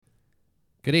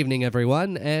Good evening,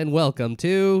 everyone, and welcome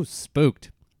to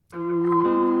Spooked.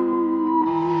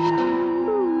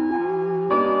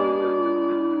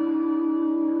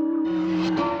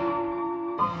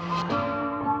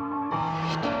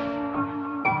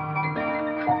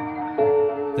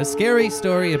 The Scary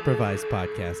Story Improvised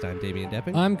Podcast. I'm Damian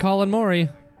Depping. I'm Colin Maury.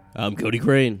 I'm Cody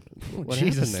Crane. What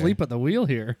Jesus, happened there? asleep at the wheel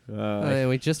here.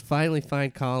 We just finally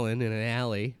find Colin in an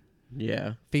alley,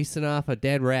 Yeah. feasting off of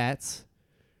dead rats,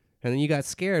 and then you got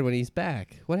scared when he's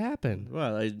back. What happened?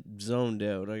 Well, I zoned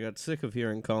out. I got sick of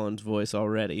hearing Colin's voice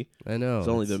already. I know. It's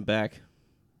only been back.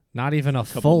 Not even a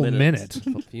Couple full minutes.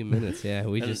 minute. a few minutes, yeah.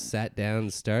 We just sat down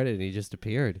and started, and he just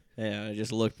appeared. Yeah, I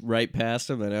just looked right past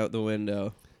him and out the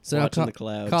window, So now, watching the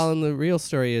clouds. Colin, the real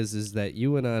story is that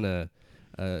you went on a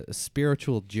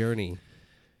spiritual journey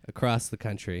across the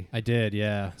country, I did,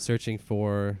 yeah. searching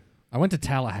for I went to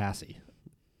Tallahassee.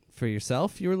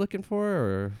 yourself. You were looking for,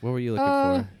 or what were you looking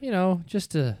for? You know,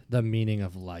 just the meaning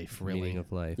of life, really. Meaning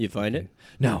of life. You find it?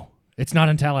 No, it's not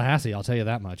in Tallahassee, I'll tell you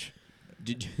that much.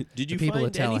 Did The you people find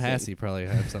of Tallahassee anything? probably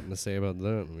have something to say about that.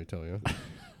 Let me tell you.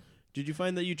 Did you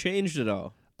find that you changed at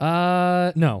all?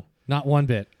 No, not one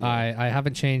bit. Yeah. I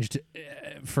haven't changed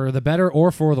for the better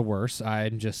or for the worse.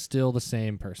 I'm just still the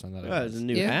same person that I Oh, was. it's a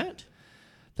new Yeah. hat?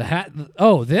 The hat,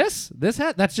 oh, this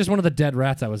hat? That's just one of the dead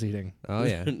rats I was eating. Oh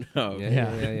yeah. No.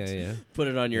 Yeah. Put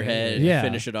it on your head Yeah. and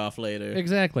finish it off later.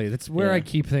 Exactly. That's where Yeah. I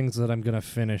keep things that I'm going to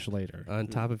finish later. On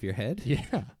top of your head. Yeah.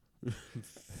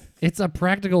 It's a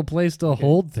practical place to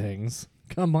hold things.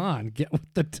 Come on, get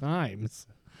with the times.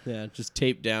 Yeah, just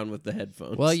taped down with the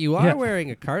headphones. Well, you are Yeah.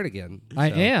 wearing a cardigan. I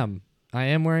so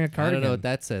am wearing a I cardigan. don't know what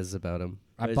that says about him.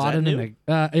 I Is bought that it new? in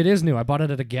a. It is new. I bought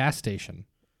it at a gas station.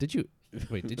 Did you?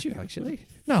 Wait, did you actually?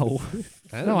 No,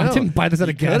 I don't no, know. I didn't buy this at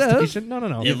a gas could've. station.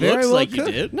 No. It very looks well like you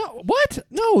could. did. No, what?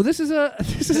 No, this is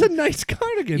a nice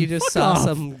cardigan. You just Fuck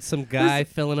saw off. some guy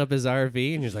filling up his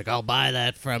RV, and you're like, "I'll buy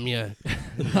that from you."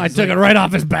 I took it right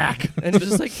off his back. And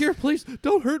just like, "Here, please,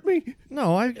 don't hurt me."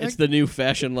 No, It's the new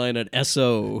fashion line at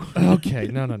SO. okay.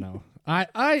 No.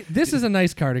 This is a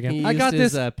nice cardigan. He I got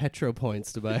used this. his Petro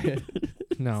points to buy it.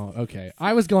 No, okay.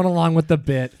 I was going along with the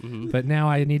bit, Mhm. but now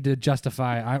I need to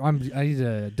justify. I need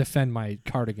to defend my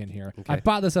cardigan here. Okay. I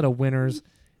bought this at a Winners.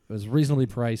 It was reasonably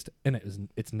priced, and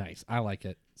it's nice. I like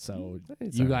it. So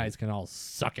It's you all right. guys can all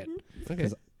suck it. Okay,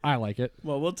 'Cause I like it.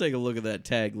 Well, we'll take a look at that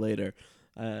tag later.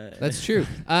 that's true.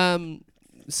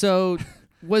 So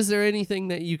was there anything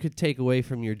that you could take away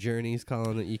from your journeys,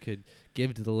 Colin, that you could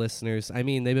give to the listeners? I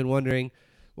mean, they've been wondering.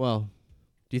 Well,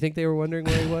 do you think they were wondering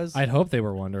where he was? I'd hope they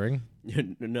were wondering.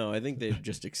 No, I think they've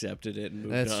just accepted it and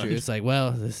moved That's on. true. It's like,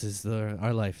 well, this is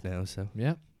our life now. So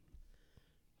Yeah.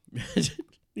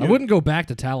 You I wouldn't go back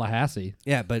to Tallahassee.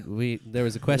 yeah, but there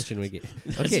was a question we get.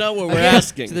 That's Okay, not what we're again,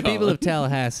 asking. To the people Colin. of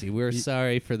Tallahassee, we're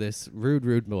sorry for this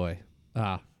rude boy.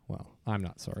 Well, I'm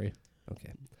not sorry.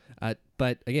 Okay,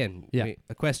 but again, Yeah.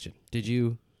 a question: Did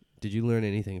you learn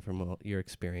anything from all your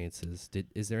experiences?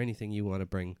 Is there anything you want to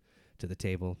bring to the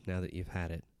table now that you've had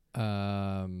it?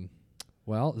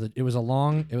 Well, it was a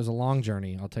long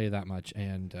journey. I'll tell you that much.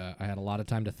 And I had a lot of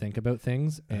time to think about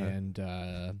things. Uh-huh.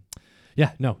 And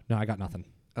no, I got nothing.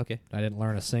 Okay, I didn't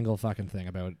learn a single fucking thing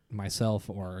about myself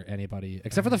or anybody,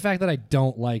 except for the fact that I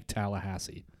don't like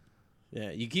Tallahassee.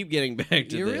 Yeah, you keep getting back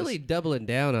to you're this. really doubling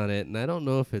down on it, and I don't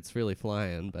know if it's really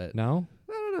flying, but No?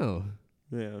 I don't know.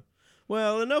 Yeah.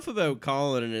 Well, enough about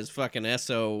Colin and his fucking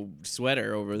SO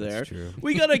sweater over there. That's true.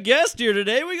 We got a guest here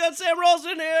today. We got Sam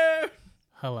Roulston here.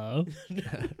 Hello.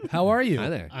 How are you? Hi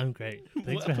there. I'm great.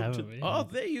 Thanks for Welcome having to- me. Oh,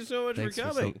 thank you so much Thanks for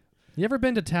for coming. You ever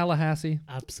been to Tallahassee?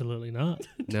 Absolutely not.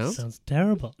 No? Sounds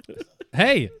terrible.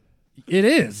 Hey, it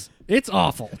is. It's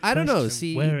awful. I don't know. Question,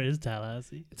 See, where is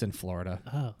Tallahassee? It's in Florida.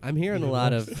 Oh, I'm hearing a even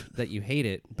lot worse. of that you hate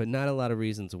it, but not a lot of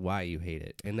reasons why you hate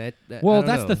it. And that I Well, don't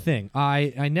that's know. the thing.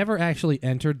 I never actually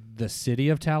entered the city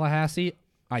of Tallahassee.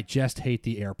 I just hate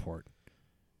the airport.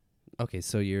 Okay,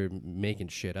 so you're making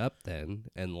shit up then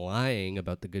and lying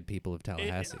about the good people of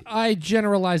Tallahassee. I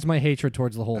generalized my hatred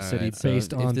towards the whole All city right, so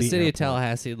based on if the city airport. of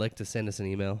Tallahassee would like to send us an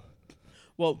email.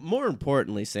 Well, more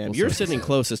importantly, Sam, We'll you're see. sitting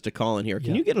closest to Colin here.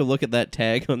 Can Yeah. you get a look at that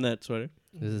tag on that sweater?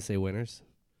 Does it say winners?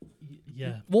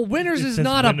 Yeah. Well, Winners It is says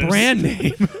not Winners. a brand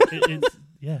name.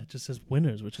 It just says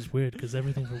winners, which is weird because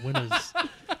everything for winners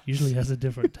usually has a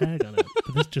different tag on it.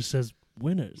 But this just says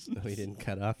winners. We didn't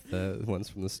cut off the ones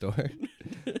from the store.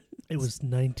 It was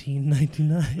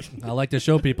 1999. I like to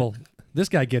show people this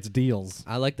guy gets deals.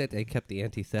 I like that they kept the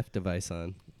anti-theft device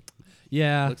on.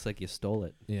 Yeah. Looks like you stole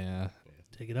it. Yeah.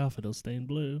 Take it off, it'll stain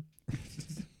blue.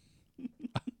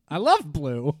 I love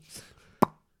blue.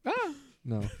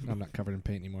 No, I'm not covered in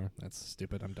paint anymore. That's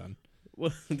stupid. I'm done.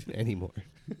 Well, Anymore.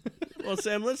 Well,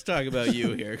 Sam, let's talk about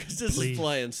you here because this Please. is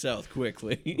flying south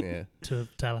quickly. Yeah. To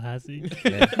Tallahassee.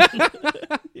 Yeah.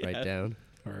 Yeah. Right down.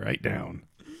 Right down.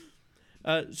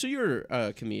 So you're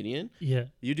a comedian. Yeah.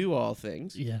 You do all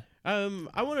things. Yeah.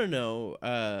 I want to know,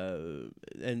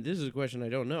 and this is a question I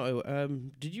don't know.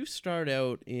 Did you start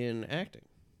out in acting?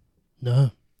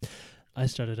 No. I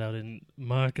started out in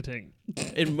marketing.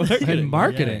 In marketing? In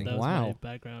marketing. Yeah, that was Wow. my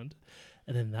background.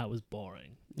 And then that was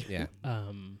boring. Yeah.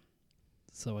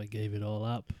 So I gave it all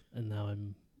up, and now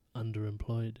I'm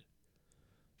underemployed.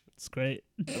 It's great.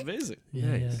 Amazing.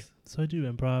 Yeah, yeah. Nice. So I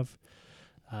do improv,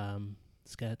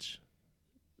 sketch,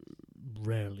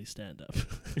 rarely stand up.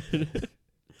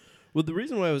 Well, the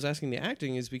reason why I was asking the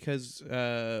acting is because,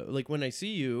 like, when I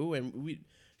see you, and we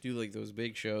do, like, those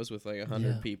big shows with, like,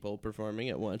 100 Yeah. people performing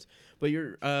at once, but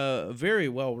you're a very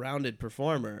well-rounded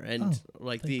performer, and,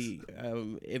 like, thanks.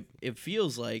 it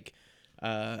feels like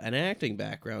an acting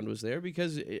background was there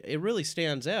because it really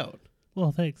stands out.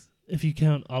 Well, thanks. If you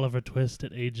count Oliver Twist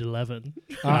at age 11,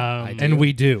 And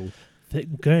we do.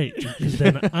 great, because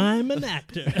then I'm an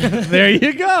actor. There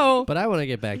you go. But I want to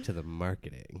get back to the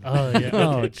marketing. Oh yeah.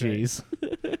 Oh, Okay, great. jeez.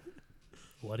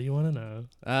 What do you want to know?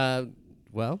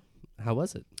 Well, how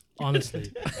was it? Honestly,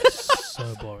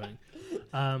 so boring.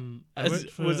 I worked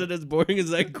for Was it as boring as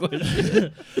that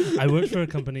question? I worked for a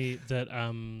company that I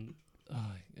don't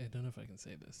know if I can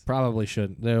say this. Probably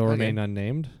shouldn't. They'll Okay. remain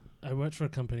unnamed. I worked for a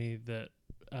company that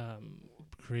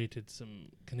created some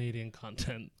Canadian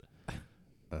content.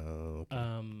 Oh, okay.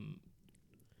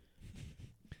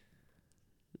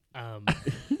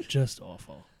 Just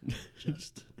awful.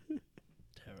 Just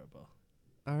terrible.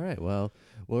 All right. Well,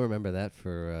 we'll remember that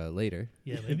for later.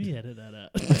 Yeah, maybe edit that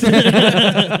out.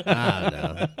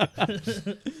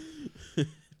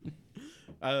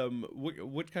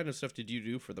 What kind of stuff did you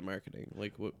do for the marketing?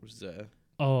 Like, what was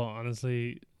Oh,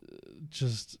 honestly,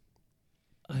 just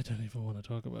I don't even want to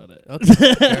talk about it.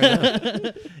 Okay, fair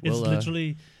enough. It's Well,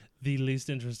 literally the least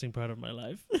interesting part of my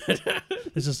life.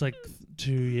 It's just like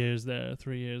 2 years there,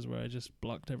 3 years where I just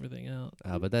blocked everything out.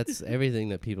 But that's everything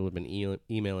that people have been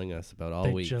emailing us about all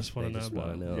They week. just wanna They know just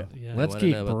wanna about- know. Yeah. Let's wanna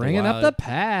keep know about the bringing up wild the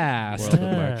past. world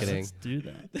of marketing. Let's do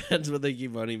that. That's what they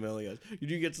keep on emailing us. You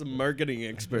do get some marketing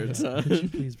experts, huh? Could you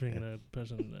please bring in a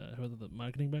person who has the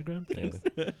marketing background? Yeah.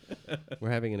 Thanks. We're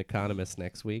having an economist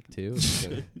next week too. It's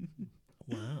gonna-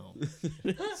 Wow.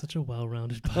 Such a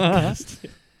well-rounded podcast.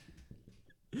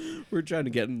 We're trying to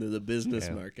get into the business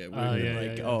Yeah. market. Oh, We're yeah,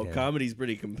 like, yeah, oh, yeah. comedy's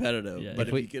pretty competitive, Yeah, but if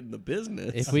if we- you get in the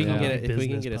business, if we can Yeah. get if we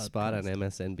can Business get a spot on podcast.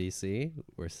 MSNBC,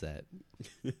 we're set.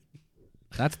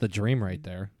 That's the dream right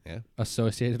there. Yeah.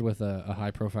 Associated with a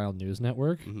high-profile news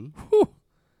network. Mm-hmm. well,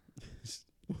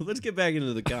 let's get back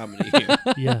into the comedy here.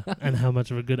 Yeah, and how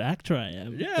much of a good actor I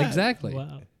am. Yeah, Exactly.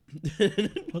 Wow.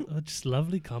 What just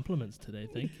lovely compliments today.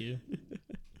 Thank you.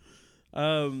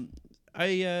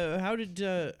 how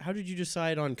did you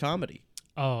decide on comedy?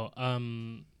 Oh,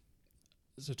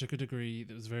 so I took a degree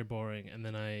that was very boring, and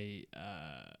then I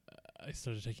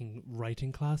started taking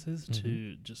writing classes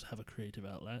to just have a creative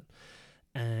outlet.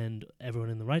 And everyone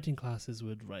in the writing classes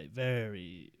would write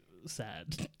very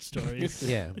sad stories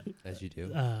Yeah, as you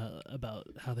do. about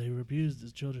how they were abused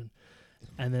as children.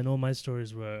 And then all my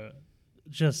stories were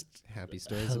just Happy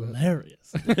stories about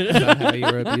hilarious. how you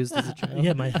were abused as a child.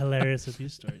 Yeah, my hilarious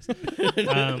abuse stories.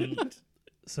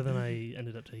 So then I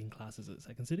ended up taking classes at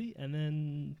Second City, and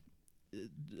then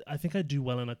I think I do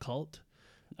well in a cult.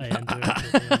 I enter into a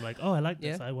thing, I'm like, oh, I like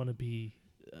this. Yeah. I want to be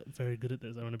very good at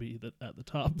this. I want to be at the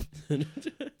top.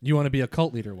 You want to be a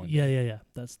cult leader one day. Yeah.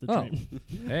 That's the Oh. dream.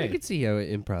 I Hey. could see how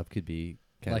improv could be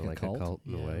kind of Like like a a cult? cult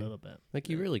in Yeah, a a way. little bit. Like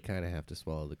you really kind of have to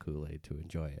swallow the Kool-Aid to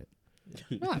enjoy it.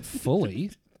 Not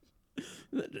fully.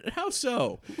 How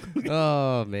so?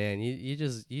 Oh man, you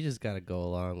just got to go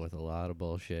along with a lot of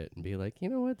bullshit and be like, you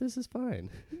know what, this is fine.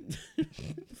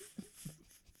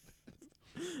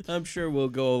 I'm sure we'll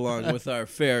go along with our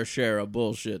fair share of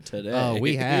bullshit today. Oh,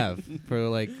 we have for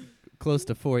like close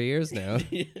to 4 years now.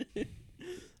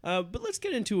 But let's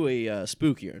get into a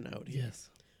spookier note here. Yes.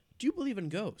 Do you believe in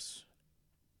ghosts?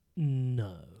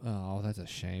 No. Oh, that's a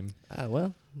shame.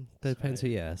 Well, that depends who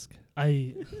you ask.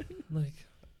 I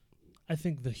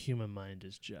think the human mind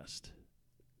is just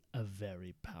a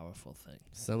very powerful thing.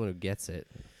 Someone who gets it,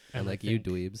 And I like you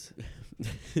think- dweebs.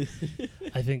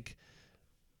 I think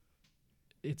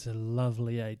it's a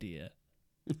lovely idea.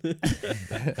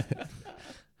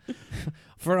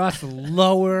 For us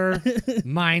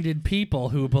lower-minded people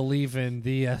who believe in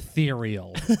the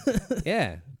ethereal.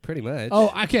 Yeah, pretty much.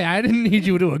 Oh, okay. I didn't need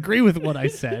you to agree with what I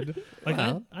said. Like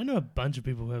Well. I know a bunch of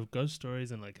people who have ghost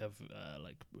stories and like have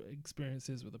like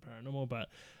experiences with the paranormal, but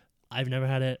I've never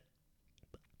had it.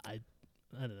 I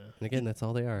I don't know. And again, that's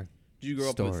all they are. Did you grow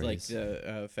up with like Stories.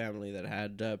 the family that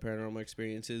had paranormal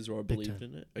experiences or Big believed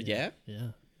time. in it? Yeah. Yeah.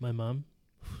 My mom,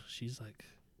 she's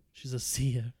a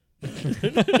seer.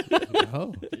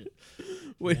 Oh,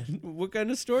 Wait, Yeah. what kind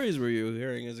of stories were you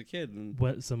hearing as a kid? And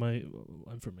I'm from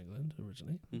England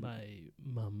originally. Mhm. My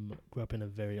mum grew up in a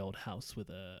very old house with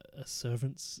a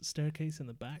servant's staircase in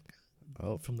the back.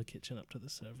 Oh. From the kitchen up to the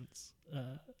servants'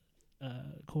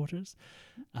 quarters.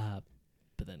 But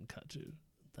then cut to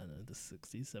the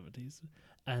 60s, 70s.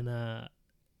 And a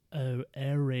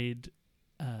air raid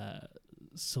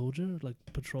soldier, like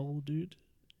patrol dude,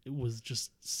 it was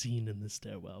just seen in the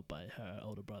stairwell by her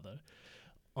older brother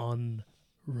on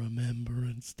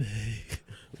Remembrance Day.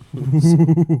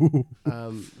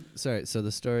 Sorry. So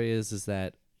the story is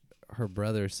that her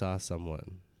brother saw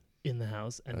someone. In the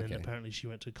house, and then Okay. apparently she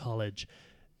went to college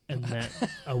and met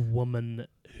a woman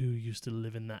who used to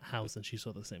live in that house, and she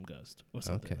saw the same ghost or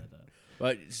something Okay. like that.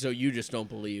 but so you just don't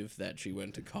believe that she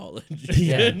went to college?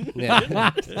 Yeah. Yeah.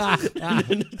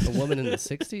 A woman in the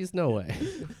 60s? No way.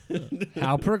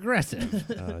 How progressive.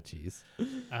 Oh, jeez.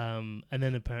 And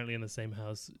then apparently in the same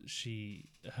house,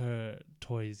 her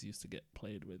toys used to get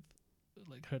played with,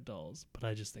 like her dolls. But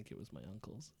I just think it was my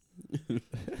uncle's.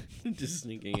 Just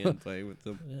sneaking in, playing with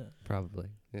them. Yeah. Probably.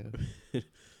 Yeah.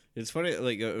 It's funny,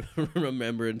 like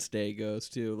Remembrance Day goes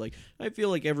too. Like I feel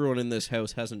like everyone in this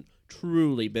house hasn't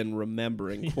truly been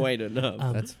remembering quite enough.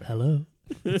 That's fair. Hello,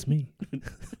 it's me.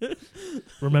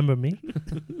 Remember me?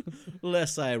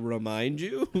 Lest I remind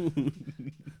you.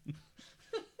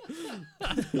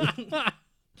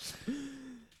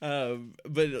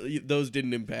 But those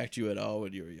didn't impact you at all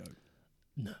when you were young.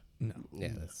 No. No.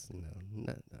 Yeah, that's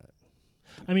not.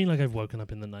 I mean, like I've woken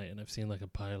up in the night and I've seen like a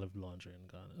pile of laundry and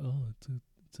gone, oh,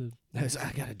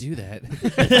 I gotta do that.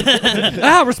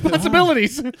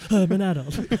 Responsibilities. I'm an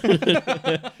adult.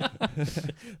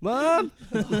 Mom.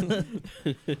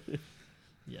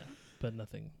 Yeah, but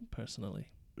nothing personally.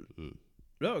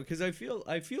 No, because I feel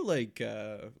like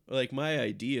my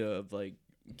idea of like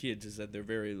kids is that they're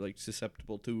very like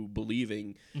susceptible to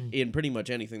believing in pretty much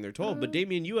anything they're told. But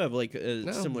Damien, you have like a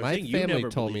No, similar my thing. You family never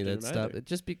told me believed that in stuff. either. It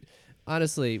just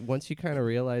honestly, once you kind of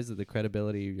realize that the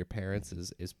credibility of your parents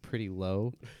is pretty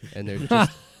low, and they're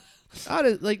just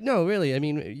no, really. I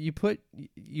mean,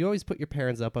 you always put your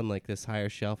parents up on like this higher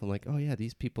shelf, and like, oh yeah,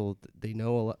 these people they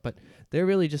know a lot, but they're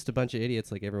really just a bunch of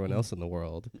idiots like everyone else in the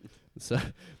world. So.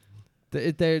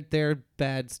 They're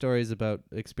bad stories about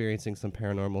experiencing some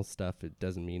paranormal stuff. It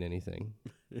doesn't mean anything.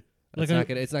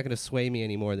 It's not gonna sway me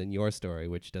any more than your story,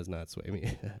 which does not sway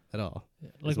me at all.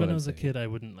 Yeah. Like what when I I'm was a saying. kid, I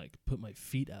wouldn't like put my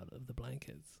feet out of the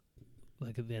blankets,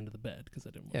 like at the end of the bed, because I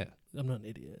didn't. Yeah. I'm not an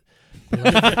idiot.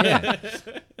 Yeah.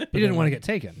 You didn't want to get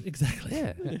taken. Exactly.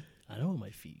 Yeah. I don't want my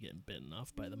feet getting bitten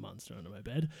off by the monster under my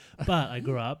bed, but I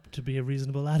grew up to be a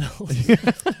reasonable adult.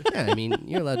 Yeah, I mean,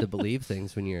 you're allowed to believe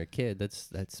things when you're a kid. That's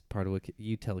part of what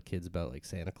you tell kids about, like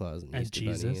Santa Claus and And Easter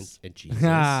Bunny Jesus. and Jesus.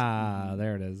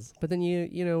 There it is. But then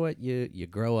you know what? You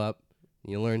grow up,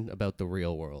 you learn about the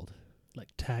real world. Like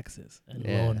taxes and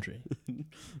Yeah. laundry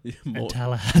Mo- and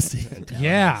Tallahassee.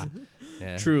 Yeah.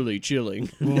 Yeah. Truly chilling.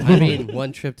 I mean,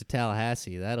 one trip to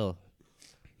Tallahassee, that'll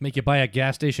Make you buy a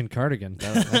gas station cardigan.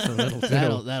 that's a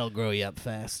little that'll grow you up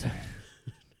fast.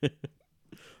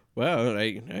 Well,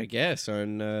 I guess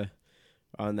on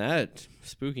that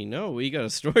spooky note, we got a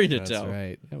story to That's tell.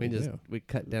 right. Yeah, we we do. we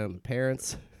cut down the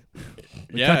parents.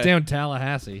 We cut down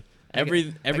Tallahassee.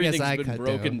 Everything's I been cut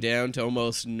broken down. down to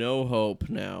almost no hope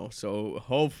now. So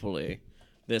hopefully,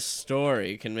 this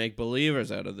story can make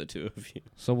believers out of the two of you.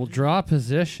 So we'll draw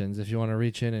positions if you want to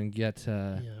reach in and get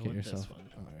I get want yourself. this one.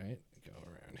 All right, go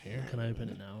around here. Can I open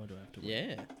it now, or do I have to wait?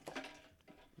 Yeah.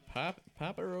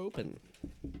 Pop her open.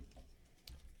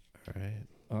 All right.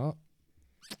 Oh,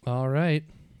 all right.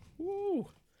 Woo.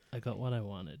 I got what I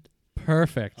wanted.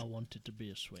 Perfect. I wanted to be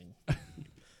a swing.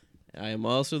 I am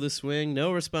also the swing.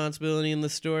 No responsibility in the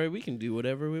story. We can do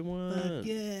whatever we want.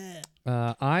 Yeah.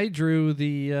 I drew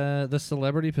the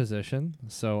celebrity position,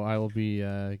 so I will be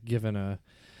given a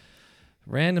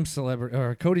random celebrity.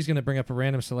 Or Cody's going to bring up a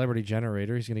random celebrity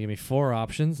generator. He's going to give me 4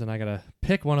 options, and I got to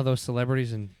pick one of those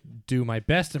celebrities and do my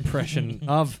best impression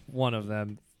of one of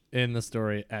them in the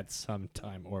story at some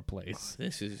time or place.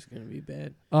 This is gonna be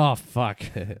bad. Oh fuck!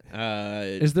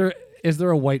 Is there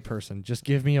a white person? Just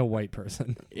give me a white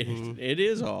person. It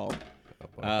is all. Oh,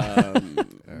 boy.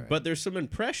 Right. But there's some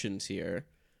impressions here,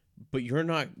 but you're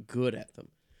not good at them.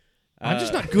 I'm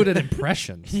just not good at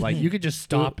impressions. Like you could just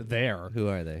stop there. Who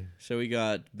are they? So we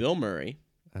got Bill Murray.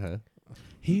 Uh-huh.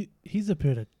 He's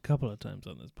appeared a couple of times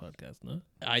on this podcast, no?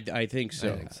 I think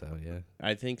so. I think so, yeah.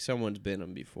 I think someone's been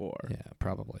him before. Yeah,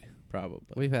 probably.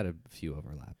 probably. We've had a few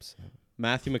overlaps. So.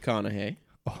 Matthew McConaughey,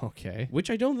 Okay. which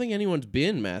I don't think anyone's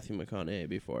been Matthew McConaughey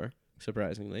before,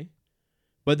 surprisingly.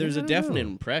 But there's Yeah, a I don't definite know.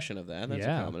 impression of that. That's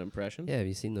Yeah. a common impression. Yeah, have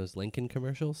you seen those Lincoln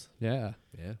commercials? Yeah.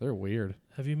 Yeah. They're weird.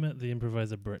 Have you met the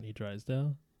improviser Brittany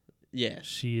Drysdale? Yeah.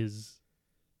 She is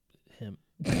him.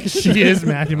 She is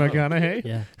Matthew McConaughey.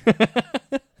 Yeah.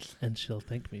 And she'll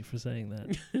thank me for saying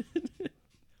that.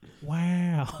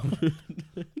 Wow.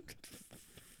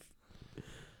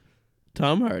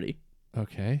 Tom Hardy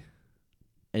Okay.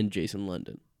 and Jason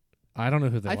London. I don't know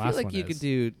who the I last feel like one you is. could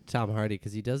do Tom Hardy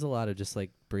because he does a lot of just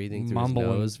like breathing through Mumbling.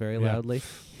 his nose very Yeah. loudly.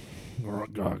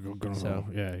 So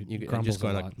Yeah, he you could and grumbles just a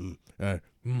going lot. like,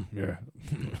 Yeah.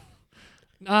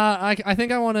 I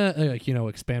think I want to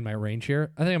expand my range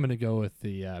here. I think I'm going to go with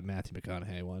the Matthew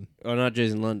McConaughey one. Oh, not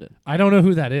Jason London. I don't know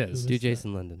who that is. do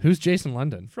Jason London. Who's Jason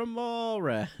London? From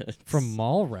Mallrats. From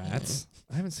Mallrats.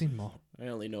 I haven't seen Mall. I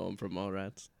only know him from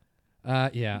Mallrats.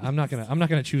 Yeah, I'm not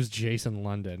gonna choose Jason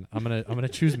London. I'm gonna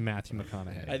choose Matthew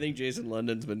McConaughey. I think Jason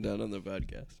London's been done on the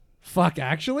podcast. Fuck,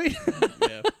 actually.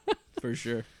 Yeah, for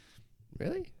sure.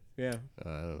 Really? Yeah, I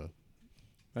don't know.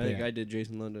 I think Yeah. I did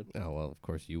Jason London. Oh well, of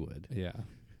course you would. Yeah,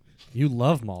 you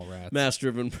love Mallrats. Master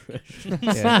of impression.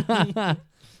 Yeah.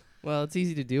 Well, it's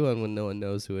easy to do one when no one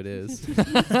knows who it is.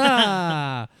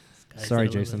 Sorry, the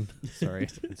Jason. Sorry.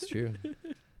 It's true.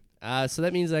 So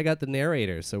that means I got the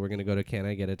narrator. So we're going to go to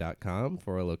caniget.com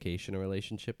for a location, a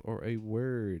relationship, or a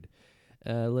word.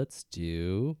 Let's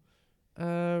do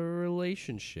a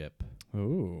relationship.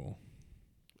 Ooh.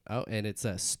 Oh, and it's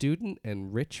a student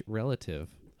and rich relative.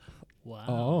 Wow.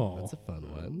 Oh. That's a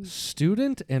fun one.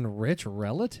 Student and rich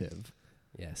relative.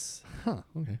 Yes. Huh.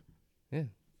 Okay. Yeah.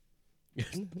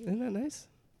 Isn't that nice?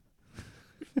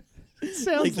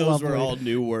 Sounds Like those were all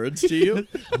new words to you.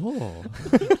 Oh.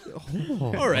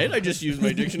 All right, I just used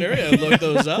my dictionary. I looked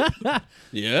those up.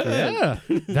 Yeah,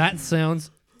 Yeah. That sounds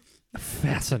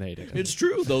fascinating. it's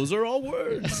true. Those are all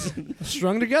words.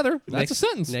 strung together. That's a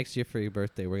sentence. Next year for your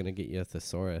birthday, we're going to get you a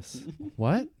thesaurus.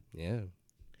 What? Yeah.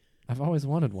 I've always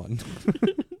wanted one.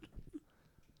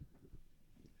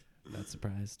 Not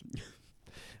surprised.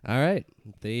 All right.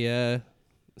 The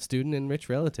student and rich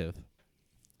relative.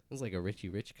 It's like a Richie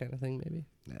Rich kind of thing, maybe?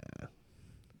 Nah.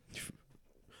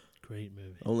 Great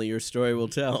movie. Only your story will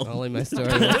tell. Only my story.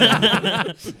 will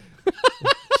tell.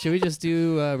 Should we just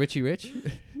do Richie Rich?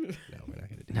 No, we're not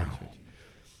going to do No. Rich Rich.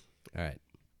 All right.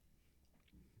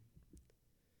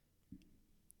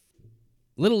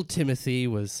 Little Timothy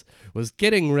was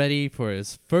getting ready for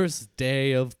his first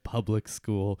day of public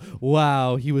school.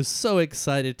 Wow, he was so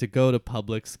excited to go to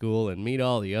public school and meet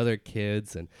all the other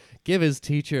kids and give his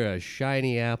teacher a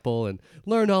shiny apple and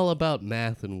learn all about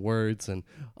math and words and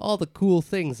all the cool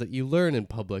things that you learn in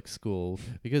public school.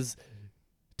 Because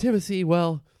Timothy,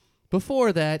 well,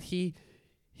 before that, he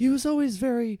was always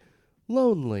very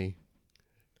lonely.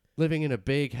 Living in a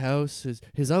big house,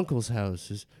 his uncle's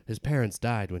house. His parents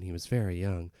died when he was very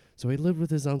young, so he lived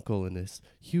with his uncle in this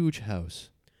huge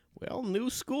house. Well, new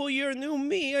school year, new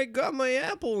me. I got my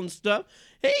apple and stuff.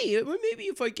 Hey, maybe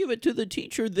if I give it to the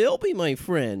teacher, they'll be my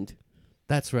friend.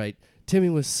 That's right.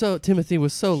 Timothy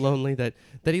was so lonely that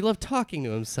he loved talking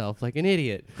to himself like an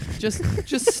idiot, just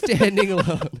standing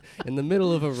alone in the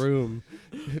middle of a room,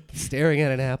 staring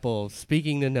at an apple,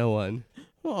 speaking to no one.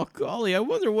 Oh, golly, I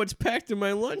wonder what's packed in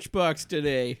my lunchbox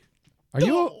today. Are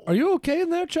you okay in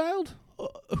there, child?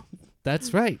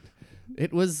 That's right.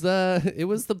 It was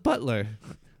the butler,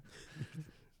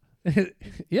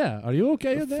 Yeah. Are you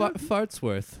okay in there?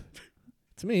 Fartsworth.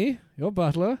 It's me, your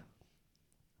butler.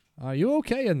 Are you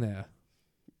okay in there?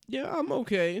 Yeah, I'm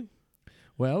okay.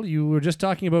 Well, you were just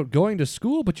talking about going to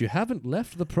school, but you haven't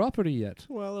left the property yet.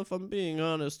 Well, if I'm being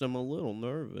honest, I'm a little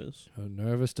nervous.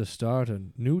 Nervous to start a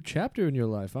new chapter in your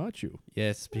life, aren't you?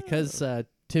 Yes, because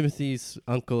Timothy's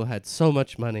uncle had so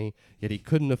much money, yet he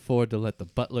couldn't afford to let the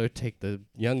butler take the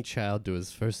young child to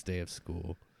his first day of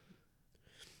school.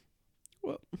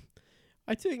 Well,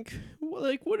 I think, well,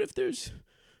 like, what if there's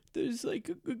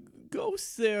like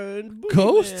ghosts there and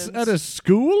Ghosts boogeymans? at a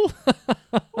school?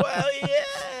 Well, yeah.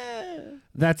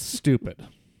 That's stupid.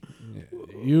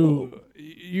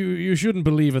 You shouldn't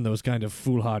believe in those kind of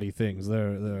foolhardy things.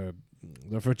 They're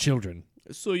for children.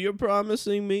 So you're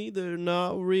promising me they're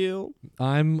not real?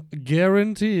 I'm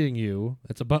guaranteeing you.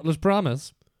 It's a butler's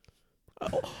promise. A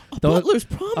Don't- butler's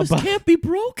promise bu- can't be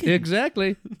broken.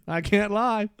 Exactly. I can't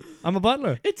lie. I'm a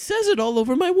butler. It says it all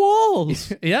over my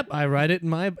walls. Yep, I write it in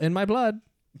my blood.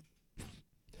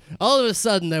 All of a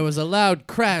sudden, there was a loud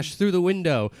crash through the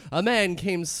window. A man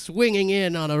came swinging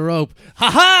in on a rope.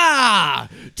 Ha-ha!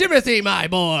 Timothy, my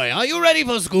boy, are you ready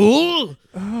for school?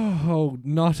 Oh,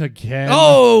 not again.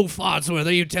 Oh, Farnsworth,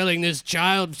 are you telling this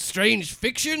child strange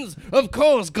fictions? Of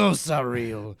course ghosts are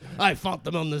real. I fought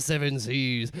them on the seven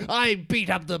seas. I beat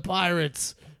up the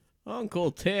pirates. Uncle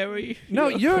Terry, No,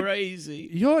 you're crazy.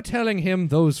 You're telling him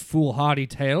those foolhardy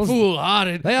tales.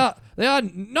 Foolhardy. They are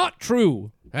not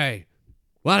true. Hey,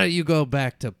 why don't you go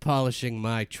back to polishing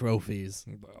my trophies?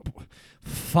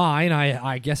 Fine,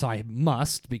 I guess I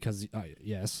must because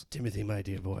yes. Timothy, my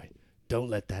dear boy, don't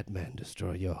let that man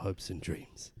destroy your hopes and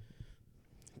dreams.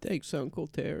 Thanks, Uncle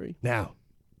Terry. Now,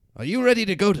 are you ready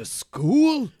to go to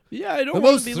school? Yeah, I don't The want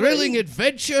most to be thrilling late.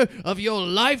 adventure of your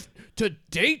life to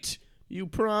date? You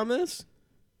promise?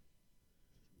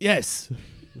 Yes.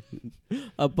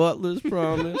 A butler's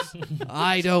promise?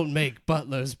 I don't make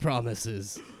butlers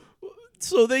promises.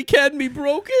 So they can be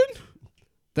broken?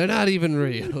 They're not even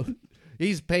real.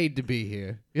 He's paid to be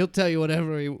here. He'll tell you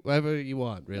whatever you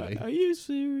want, really. Are you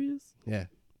serious? Yeah.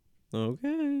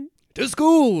 Okay. To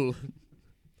school!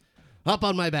 Hop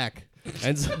on my back.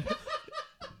 And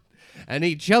and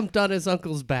he jumped on his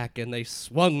uncle's back, and they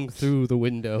swung through the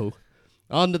window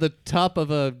onto the top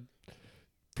of a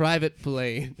private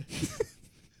plane.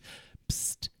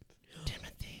 Psst,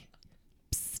 Timothy.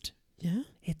 Psst, Yeah?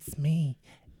 it's me,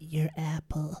 your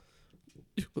apple.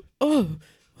 Oh,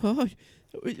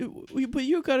 but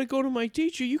you gotta go to my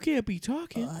teacher. You can't be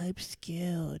talking. I'm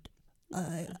scared.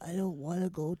 I don't want to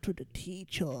go to the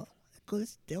teacher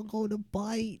because they're going to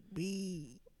bite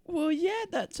me. Well, yeah,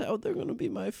 that's how they're gonna be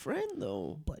my friend,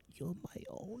 though. But you're my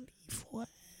only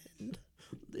friend.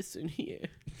 Listen here.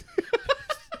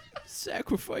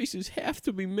 Sacrifices have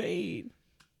to be made.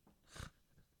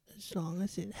 As long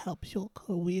as it helps your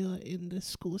career in the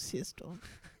school system,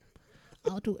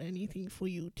 I'll do anything for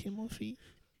you, Timothy.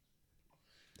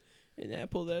 And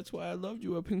Apple, that's why I loved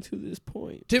you up until this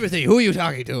point. Timothy, who are you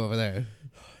talking to over there?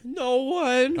 No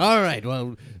one. All right,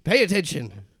 well, pay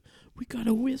attention. We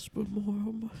gotta whisper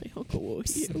more. My uncle will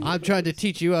hear. I'm trying to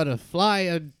teach you how to fly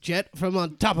a jet from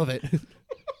on top of it.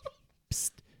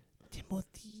 Psst,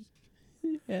 Timothy.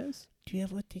 Yes. Do you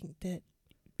ever think that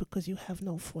because you have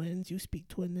no friends, you speak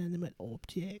to inanimate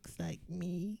objects like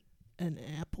me, an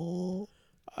apple?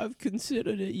 I've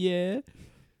considered it, yeah.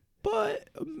 But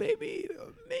maybe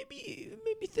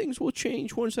things will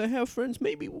change once I have friends.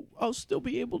 Maybe I'll still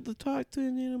be able to talk to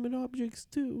inanimate objects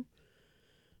too.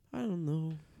 I don't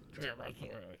know.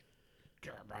 Timothy,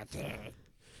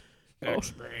 Oh.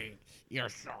 it's me, your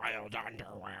soiled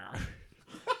underwear.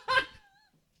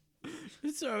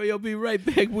 Sorry, I'll be right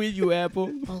back with you,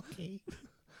 Apple. Okay.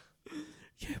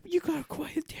 Yeah, you gotta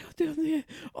quiet down there.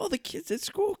 All the kids at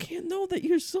school can't know that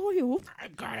you're soiled.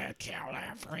 I'm gonna tell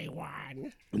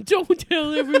everyone. Don't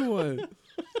tell everyone.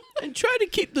 And try to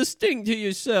keep the sting to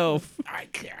yourself. I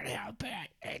can't help it.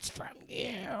 It's from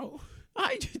you.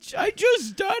 I just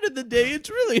started the day. It's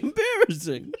really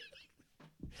embarrassing.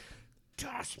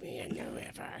 Toss me in the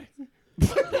river.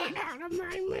 Put me out of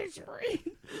my misery.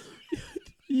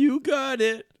 You got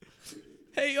it.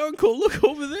 Hey, Uncle, look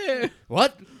over there.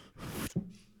 What?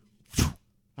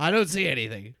 I don't see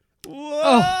anything. Whoa,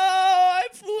 I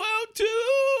flew out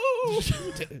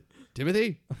too.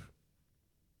 Timothy?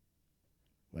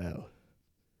 Well,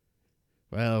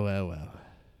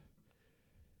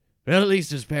 at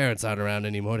least his parents aren't around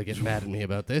anymore to get mad at me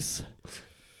about this.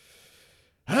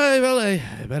 I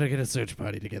better get a search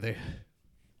party together.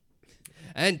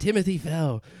 And Timothy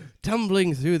fell,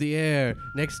 tumbling through the air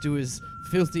next to his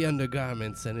filthy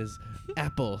undergarments and his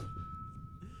apple.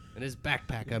 And his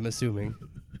backpack, I'm assuming.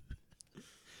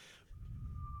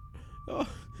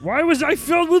 Why was I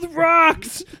filled with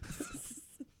rocks?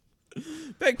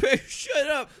 Backpack, shut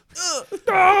up. Ugh.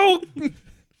 No!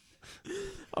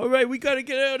 All right, we got to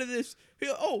get out of this.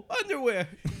 Here, oh, underwear.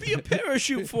 Be a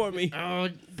parachute for me. Oh,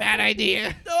 bad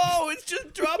idea. No, it's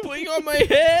just dropping on my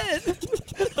head.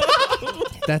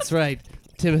 That's right.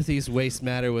 Timothy's waste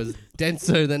matter was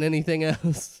denser than anything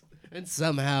else. And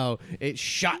somehow it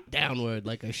shot downward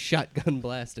like a shotgun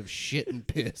blast of shit and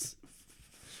piss.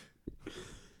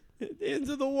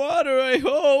 Into the water, I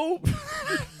hope.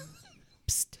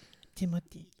 Psst,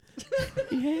 Timothy.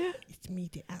 Yeah, It's me,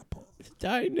 the apple.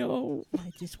 I know.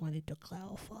 I just wanted to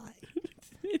clarify.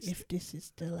 If this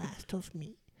is the last of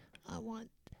me,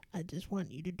 I just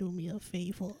want you to do me a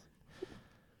favor.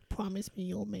 Promise me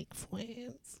you'll make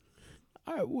friends.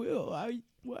 I will.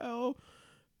 Well,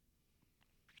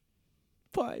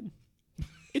 fine.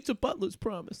 It's a butler's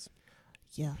promise.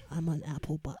 Yeah, I'm an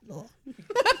apple butler.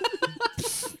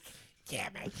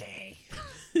 Timothy,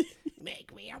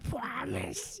 make me a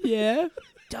promise. Yeah?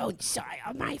 Don't soil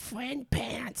my friend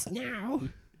Pants now.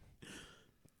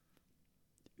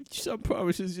 Some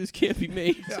promises just can't be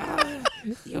made.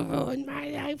 You ruined my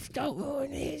life, don't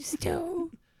ruin his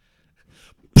too.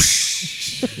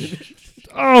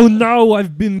 Oh no,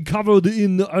 I've been covered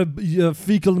in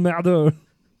fecal matter.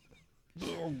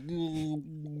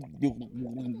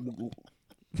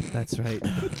 That's right.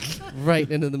 Right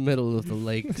into the middle of the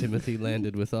lake, Timothy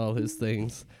landed with all his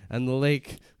things. And the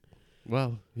lake,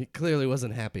 well, he clearly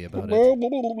wasn't happy about it.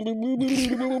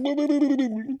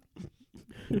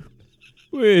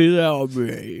 Without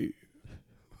me.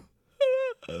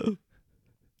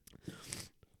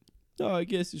 Oh, I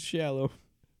guess it's shallow.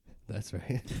 That's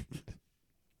right.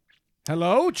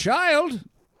 Hello, child.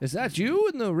 Is that you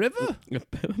in the river?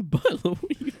 Butler, what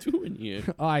are you doing here?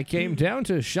 I came down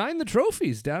to shine the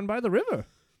trophies down by the river.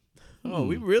 Oh,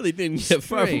 we really didn't get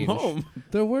far from Strange. home.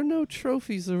 There were no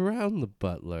trophies around the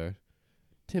butler.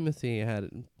 Timothy had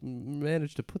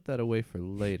managed to put that away for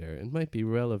later. It might be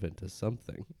relevant to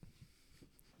something.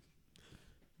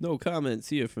 No comments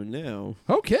here for now.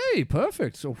 Okay,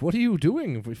 perfect. So what are you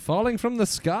doing? We're falling from the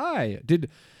sky. Did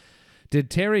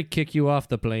Terry kick you off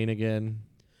the plane again?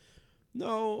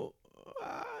 No,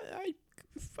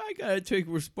 I gotta take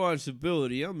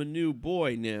responsibility. I'm a new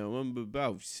boy now. I'm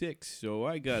about 6, so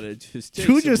I gotta just take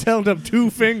You some just held up 2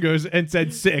 fingers and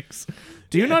said 6.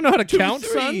 Do you not know how to 2 count,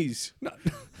 son? threes.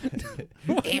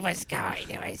 He was going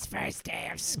to his first day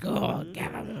of school.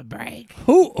 Give him a break.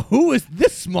 Who is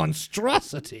this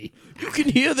monstrosity? You can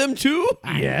hear them too?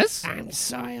 Yes? I'm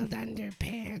soiled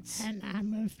underpants. And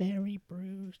I'm a very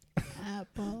bruised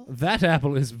apple. That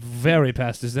apple is very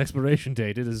past its expiration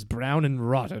date. It is brown and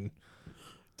rotten.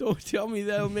 Don't tell me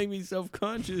that'll make me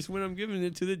self-conscious when I'm giving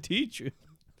it to the teacher.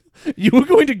 You were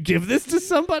going to give this to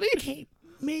somebody? Keep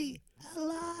me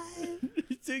alive.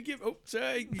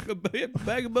 Sorry,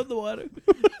 back above the water.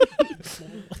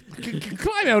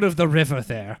 Climb out of the river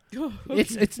there.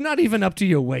 It's not even up to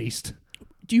your waist.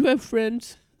 Do you have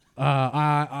friends?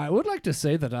 I would like to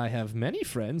say that I have many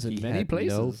friends in He many had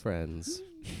places. no friends.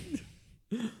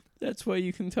 That's why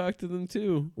you can talk to them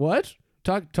too. What?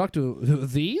 Talk to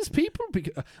these people?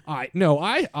 I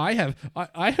have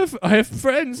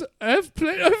friends.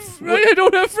 I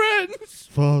don't have friends.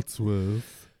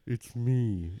 Fartsworth, it's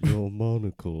me, your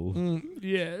monocle.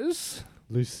 Yes.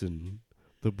 Listen,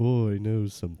 the boy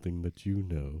knows something that you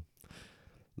know.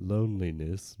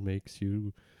 Loneliness makes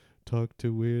you talk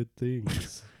to weird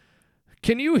things.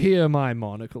 Can you hear my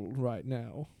monocle right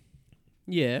now?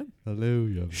 Yeah. Hello,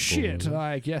 young Shit, boy.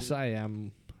 I guess I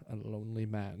am a lonely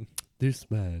man. This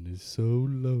man is so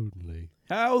lonely.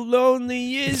 How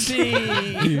lonely is he?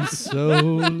 He's so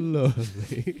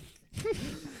lonely.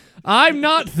 I'm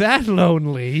not that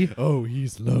lonely. Oh,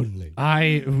 he's lonely.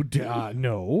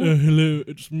 No. Hello,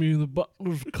 it's me, the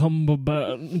butler's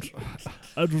cummerbund.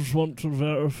 I just want to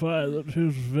verify that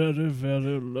he's very,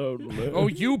 very lonely. Oh,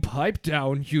 you pipe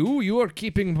down, you. You are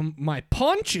keeping my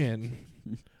paunch in.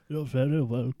 You're very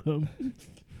welcome.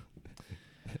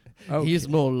 Okay. He's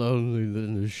more lonely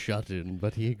than a shut-in,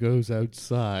 but he goes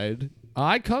outside.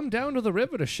 I come down to the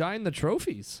river to shine the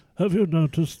trophies. Have you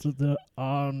noticed that there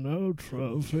are no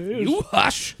trophies? You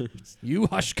hush. You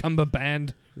hush,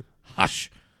 Cumberband.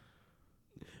 Hush.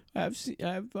 I've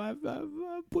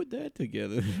put that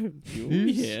together.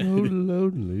 He's Yeah. so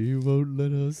lonely, he won't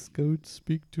let us go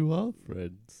speak to our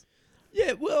friends.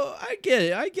 Yeah, well, I get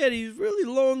it. He's really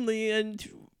lonely and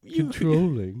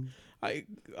Controlling.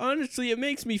 Honestly, it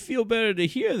makes me feel better to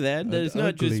hear that And it's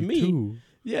not just ugly, me. too.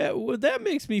 Yeah, well, that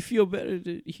makes me feel better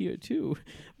to hear too.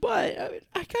 But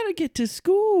I gotta get to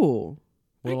school.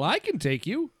 Well, I can take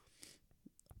you.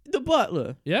 The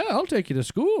butler. Yeah, I'll take you to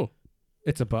school.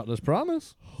 It's a butler's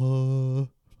promise. Ha,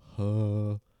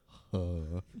 ha,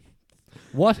 ha.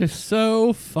 What is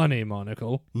so funny,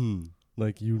 Monocle?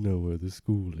 Like you know where the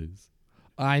school is.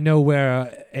 I know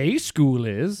where a school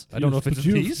is. I don't know if it's a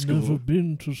P You've school. never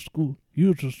been to school.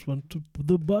 You just went to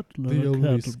the Butler The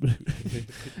only Academy.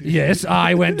 Yes,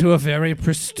 I went to a very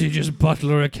prestigious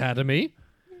butler academy.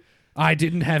 I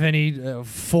didn't have any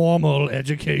formal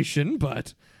education,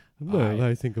 but Well,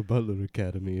 I think a butler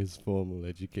academy is formal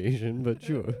education, but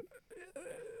sure.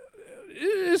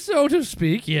 So to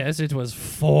speak, yes, it was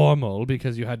formal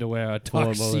because you had to wear a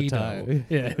Formal tuxedo. attire.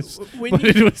 Yes, When but you,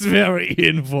 it was very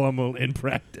informal in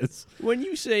practice. when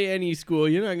you say any school,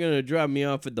 you're not gonna drop me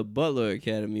off at the Butler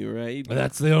Academy, right?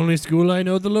 That's the only school I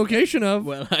know the location of.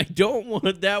 Well, I don't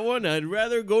want that one. I'd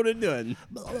rather go to none.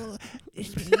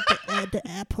 It's me, the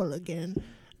apple again.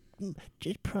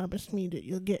 just promise me that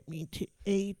you'll get me to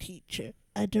a teacher.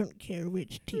 I don't care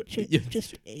which teacher,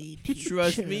 just a teacher.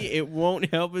 Trust me, it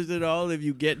won't help us at all if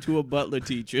you get to a butler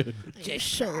teacher.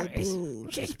 Just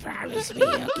promise me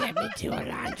you'll get me to a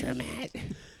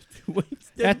laundromat.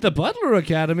 At the Butler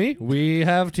Academy, we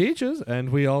have teachers, and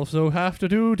we also have to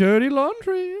do dirty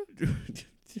laundry.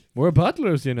 We're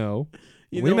butlers, you know.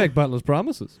 We make butlers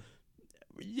promises.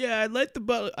 Yeah, I like the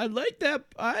butler. I like that.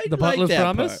 The butler's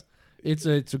promise? Part. It's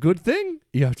a good thing.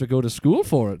 You have to go to school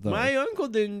for it, though. My uncle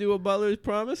didn't do a butler's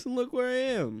promise, and look where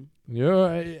I am.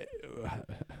 Your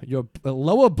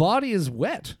lower body is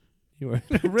wet. You were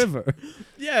in a river.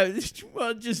 Yeah,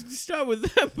 well, just start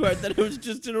with that part, that I was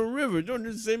just in a river. Don't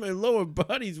just say my lower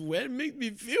body's wet. It makes me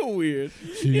feel weird.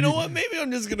 You know what? Maybe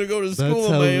I'm just going to go to school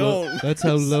on my own. That's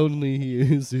how lonely he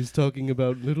is. He's talking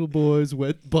about little boys'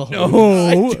 wet balls. No,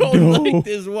 I don't like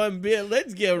this one bit.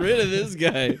 Let's get rid of this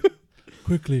guy.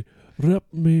 Quickly, wrap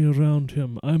me around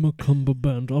him. I'm a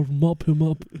cummerbund. I'll mop him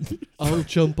up. I'll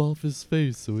jump off his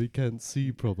face so he can't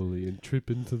see properly and trip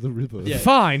into the river. Yeah.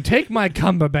 Fine, take my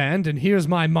cummerbund, and here's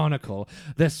my monocle.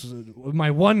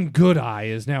 My one good eye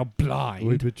is now blind.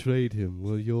 We betrayed him.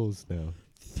 We're yours now.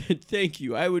 Thank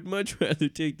you. I would much rather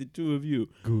take the two of you.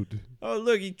 Good. Oh,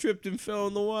 look, he tripped and fell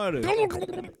in the water.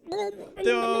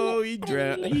 Oh, he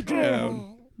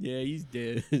drowned. Yeah, he's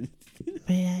dead.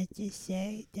 May I just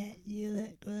say that you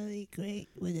look really great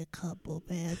with a couple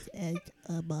bands and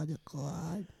a monocle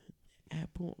on?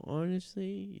 Apple,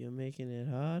 honestly, you're making it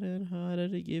harder and harder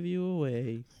to give you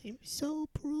away. I'm so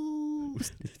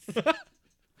bruised.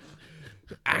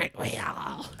 Aren't we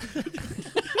all?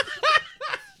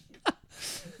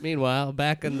 Meanwhile,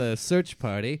 back in the search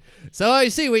party. So I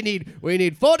see we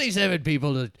need 47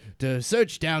 people to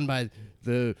search down by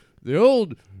the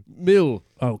old mill.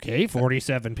 Okay,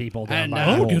 47 people down And by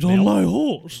I'll the Get old on mill. my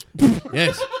horse.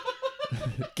 Yes.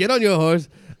 Get on your horse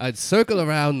and circle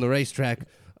around the racetrack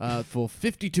for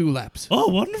 52 laps. Oh,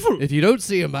 wonderful. If you don't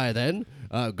see him by then,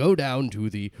 go down to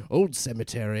the old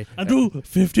cemetery I do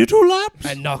 52 laps.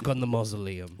 and knock on the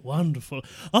mausoleum. Wonderful.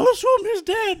 I'll assume he's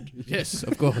dead. Yes,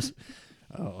 of course.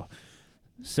 Oh.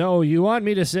 So you want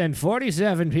me to send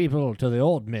 47 people to the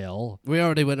old mill? We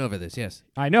already went over this, yes.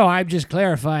 I know, I'm just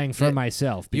clarifying for Yeah,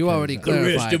 myself. You because, already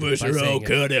clarified by saying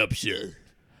it. up, sir.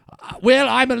 well,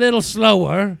 I'm a little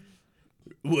slower.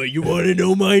 Well, you want to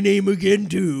know my name again,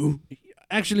 too?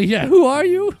 Actually, yeah, who are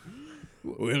you?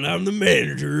 Well, I'm the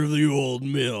manager of the old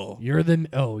mill. You're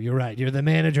right. You're the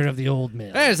manager of the old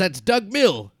mill. Yes, that's Doug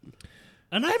Mill.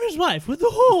 And I'm his wife with the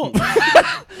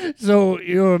horse. So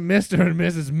you're Mr. and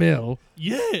Mrs. Mill.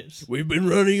 Yes. We've been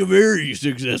running a very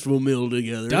successful mill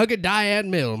together. Doug and Diane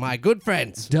Mill, my good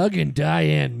friends. Doug and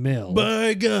Diane Mill.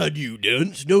 By God, you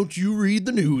dunce, don't you read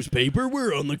the newspaper?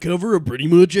 We're on the cover of pretty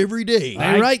much every day.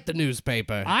 They write the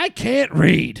newspaper. I can't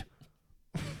read.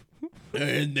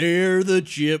 And there the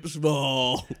chips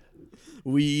fall.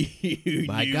 We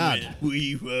My knew God. it.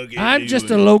 We fucking I'm knew just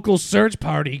it. a local search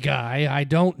party guy. I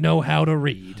don't know how to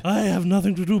read. I have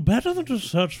nothing to do better than to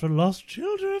search for lost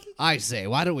children. I say,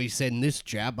 why don't we send this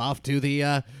chap off to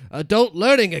the Adult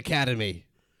Learning Academy?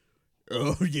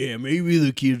 Oh, yeah, maybe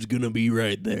the kid's gonna be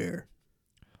right there.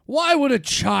 Why would a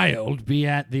child be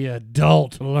at the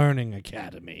Adult Learning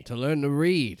Academy? To learn to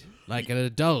read like an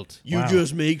adult. You Wow.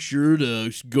 just make sure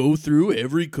to go through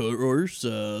every course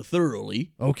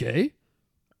thoroughly. Okay.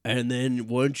 And then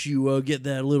once you get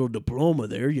that little diploma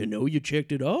there, you know you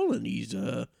checked it all and he's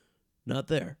not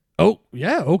there. Oh,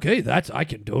 yeah, okay. I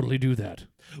can totally do that.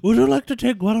 Would you like to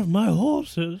take one of my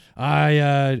horses?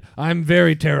 I'm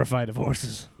very terrified of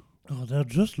horses. Oh, they're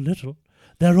just little.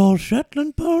 They're all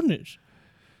Shetland ponies.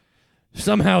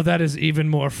 Somehow that is even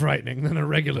more frightening than a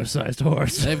regular-sized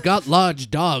horse. They've got large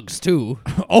dogs, too.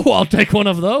 Oh, I'll take one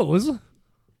of those.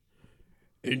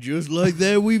 And just like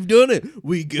that, we've done it.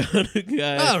 We got a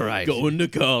guy All right. going to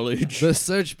college. The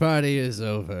search party is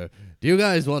over. Do you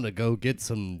guys want to go get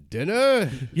some dinner?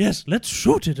 Yes, let's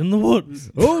shoot it in the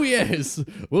woods. Oh, yes.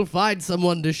 We'll find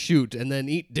someone to shoot and then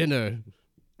eat dinner.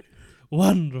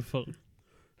 Wonderful.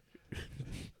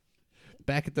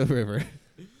 Back at the river.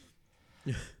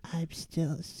 I'm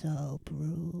still so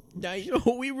bruised. Now, you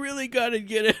know, we really got to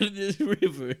get out of this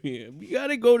river here. We got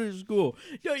to go to school.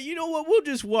 No, you know what? We'll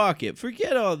just walk it.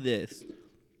 Forget all this.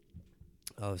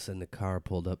 All of a sudden, the car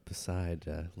pulled up beside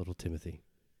little Timothy.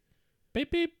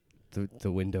 Beep, beep.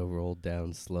 The window rolled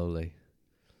down slowly.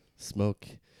 Smoke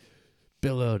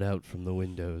billowed out from the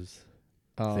windows.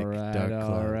 All Thick, right, dark all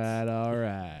clouds. right, all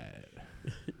right.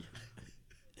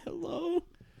 Hello?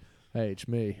 Hey, it's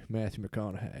me, Matthew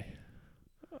McConaughey.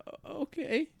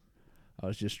 Okay. I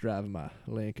was just driving my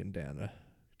Lincoln down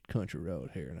a country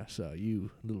road here, and I saw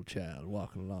you, little child,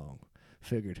 walking along.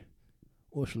 Figured,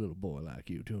 what's a little boy like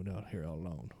you doing out here all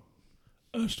alone?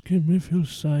 Ask him if he'll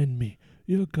sign me.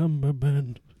 Your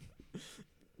Cumberbund.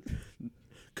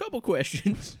 Couple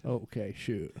questions. Okay,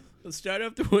 shoot. Let's start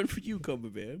off the one for you,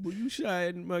 Cumberband. Will you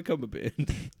sign my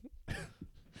Cumberband?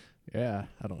 Yeah,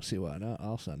 I don't see why not.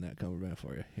 I'll sign that cummerbund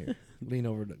for you. Here, lean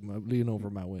over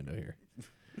my window here.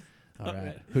 All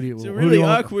right. Who do you? It's a who do really you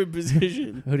want- awkward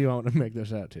position. Who do you want to make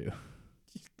this out to?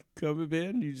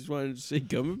 Cumberband? You just wanted to say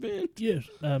Cumberband? Yes,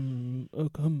 a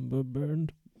Cumberbund.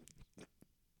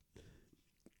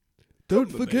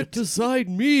 Don't forget to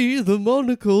sign me, the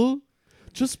monocle.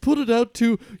 Just put it out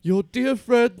to your dear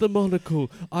friend, the monocle.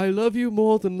 I love you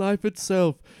more than life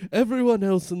itself. Everyone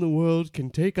else in the world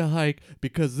can take a hike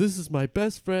because this is my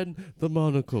best friend, the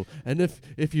monocle. And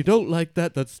if you don't like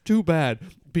that, that's too bad.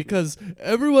 Because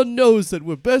everyone knows that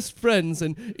we're best friends,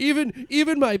 and even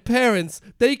my parents,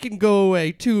 they can go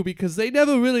away too because they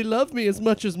never really loved me as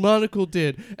much as Monocle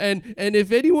did. And if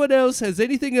anyone else has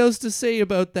anything else to say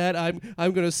about that, I'm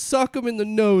gonna sock them in the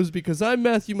nose because I'm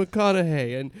Matthew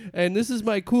McConaughey, and this is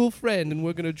my cool friend, and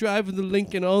we're gonna drive in the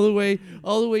Lincoln all the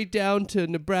way down to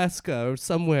Nebraska or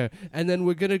somewhere, and then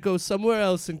we're gonna go somewhere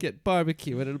else and get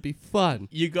barbecue, and it'll be fun.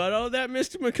 You got all that,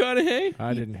 Mr. McConaughey?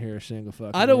 I didn't hear a single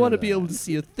fucking. I don't word want to of be that. able to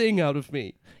see a thing out of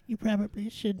me. You probably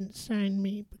shouldn't sign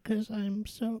me because I'm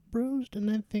so bruised and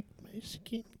I think my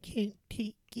skin can't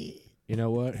take it. You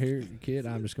know what? Here, kid,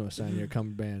 I'm just gonna sign your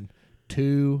cummerbund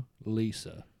to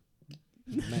Lisa.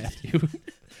 Matthew.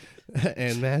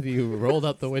 And Matthew rolled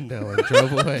up the window and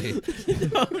drove away.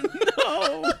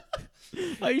 Oh, no.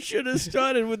 I should have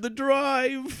started with the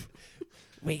drive.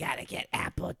 We gotta get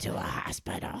Apple to a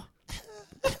hospital.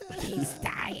 He's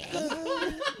dying.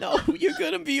 No, you're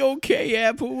going to be okay,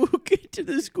 Apple. We'll get to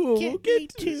the school. We'll Get me get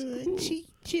to the to a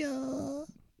school.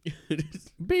 teacher.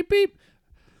 Beep beep.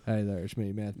 Hey there, it's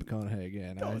me, Matthew McConaughey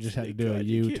again. I Oh, just had to thank do a God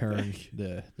you came U-turn.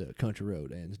 back. The country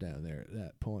road ends down there at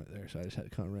that point there, so I just had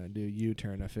to come around and do a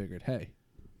U-turn. I figured, hey,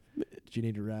 did you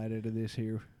need to ride into this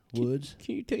here woods?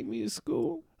 Can you take me to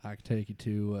school? I can take you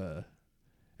to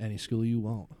any school you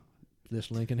want. This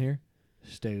Lincoln here,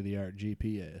 state-of-the-art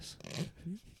GPS.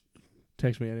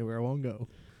 Takes me anywhere I want to go.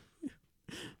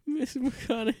 Mr.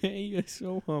 McConaughey, you're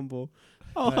so humble.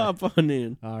 I'll Hey. hop on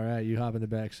in. All right, you hop in the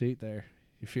back seat there.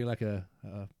 You feel like a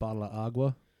bottle of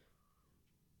agua?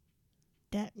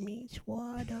 That means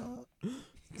water.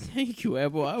 Thank you,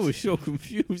 Apple. I was so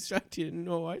confused. I didn't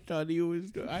know. I thought he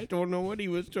was. I don't know what he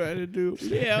was trying to do.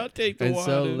 Yeah, I'll take the And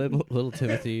water. so little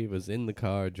Timothy was in the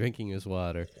car drinking his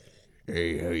water.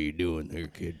 Hey, how you doing there,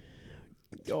 kid?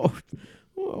 Oh,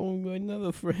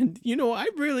 another friend. You know, I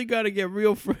really got to get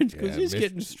real friends because Yeah, it's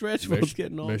getting stressful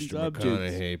getting all these Mr. objects.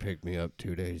 McConaughey picked me up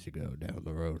 2 days ago down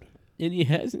the road. And he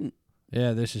hasn't.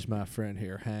 Yeah, this is my friend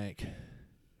here, Hank.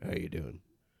 How you doing?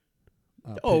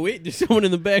 Oh, wait, there's someone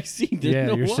in the back seat. There's yeah,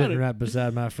 no you're water. sitting right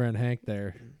beside my friend Hank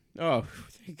there. Oh,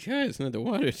 thank God it's not the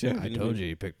water. I told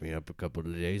you picked me up a couple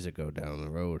of days ago down the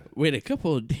road. Wait, a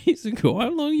couple of days ago. How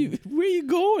long you? Where you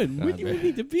going? Where do you man.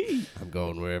 need to be? I'm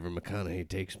going wherever McConaughey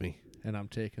takes me. And I'm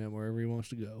taking him wherever he wants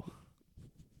to go.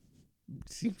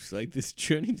 Seems like this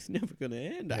journey's never gonna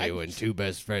end. Hey, when two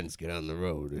best friends get on the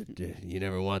road, you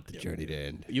never want the journey to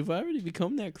end. You've already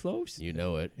become that close. You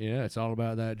know it. Yeah, it's all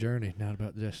about that journey, not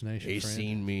about the destination. He's friend.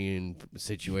 seen me in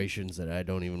situations that I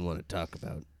don't even want to talk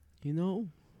about. You know,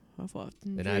 I've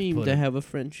often And I've dreamed put to a- have a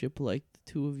friendship like the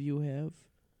two of you have.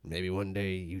 Maybe one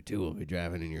day you two will be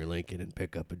driving in your Lincoln and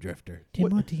pick up a drifter.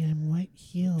 Timothy, I'm right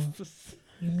here.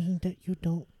 You mean that you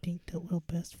don't think that we're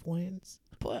best friends?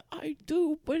 But I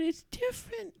do, but it's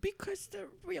different because they're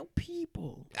real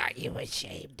people. Are you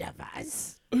ashamed of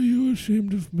us? Are you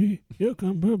ashamed of me, your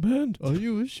Cumberbund? Are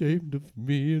you ashamed of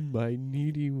me and my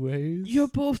needy ways? You're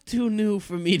both too new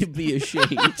for me to be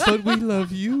ashamed. But we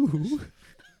love you.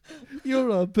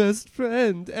 You're our best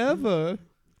friend ever.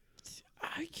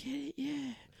 I get it,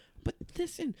 yeah. But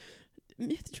listen,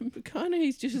 Mr.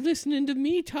 McConaughey's just listening to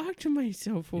me talk to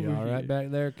myself over You all right here. back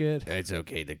there, kid? It's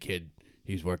okay. The kid,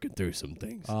 he's working through some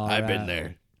things. All I've been right.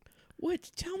 there.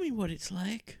 What? Tell me what it's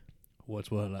like. What's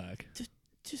what like?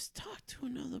 Just talk to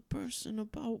another person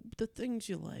about the things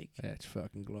you like. That's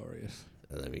fucking glorious.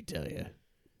 Let me tell you.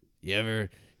 You ever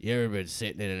been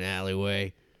sitting in an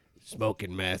alleyway,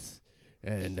 smoking meth,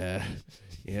 and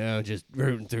just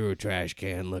rooting through a trash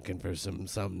can looking for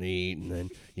something to eat, and then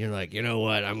you're like, you know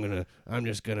what? I'm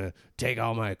just gonna take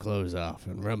all my clothes off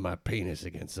and rub my penis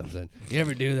against something. You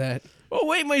ever do that? Oh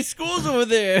wait, my school's over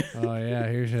there. Oh yeah,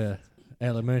 here's a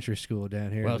elementary school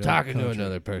down here. Well, in the talking to country.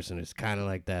 another person is kind of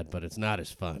like that, but it's not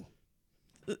as fun.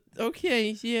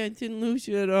 Okay, yeah, I didn't lose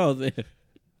you at all there.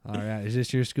 All right. Is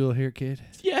this your school here, kid?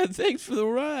 Yeah, thanks for the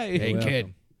ride. Hey, Welcome.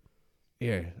 kid.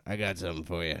 Here, I got something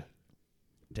for you.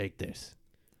 Take this.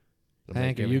 It'll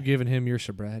Hank, make are you giving him your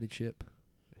sobriety chip?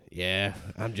 Yeah,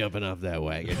 I'm jumping off that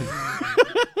wagon.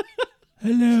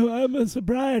 Hello, I'm a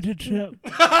sobriety chip.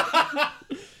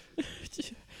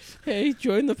 Hey,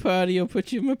 join the party. I'll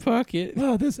put you in my pocket.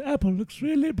 Wow, this apple looks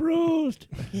really bruised.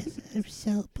 Yes, I'm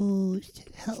so bruised.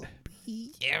 Help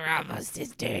me. You're almost as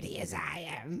dirty as I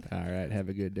am. All right. Have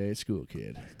a good day at school,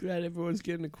 kid. Glad everyone's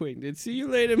getting acquainted. See you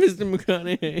later, Mr.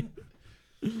 McConaughey.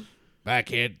 Bye,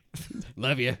 kid.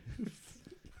 Love you.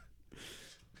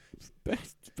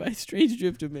 Bye, strange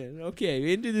drifter man.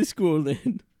 Okay, into the school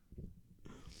then.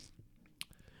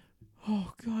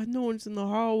 Oh, God, no one's in the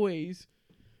hallways.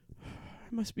 I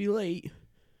must be late.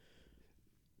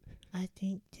 I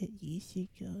think that you should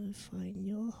go and find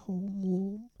your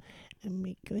homeroom and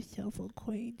make yourself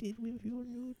acquainted with your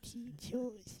new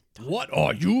teachers. What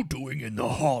are you doing in the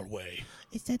hallway?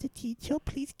 Is that a teacher?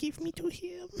 Please give me to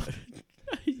him.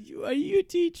 Are you a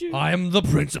teacher? I am the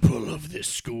principal of this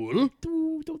school.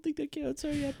 Ooh, don't think that counts.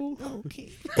 Sorry, Apple.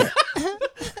 Okay.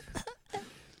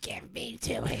 Give me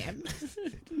to him.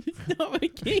 No, I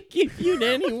can't give you to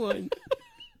anyone.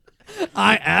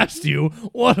 I asked you,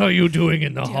 what are you doing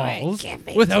in the halls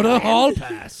without a hall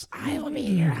pass? I will be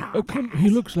your home. He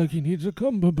looks like he needs a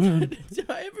cummerbund.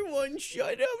 Everyone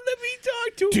shut up. Let me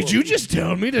talk to him. Did you just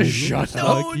tell me to shut up?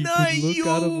 No, Like you not could look you,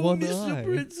 out of one Mr. eye.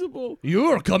 Principal.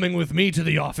 You're coming with me to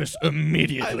the office I'm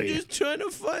immediately. just trying to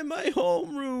find my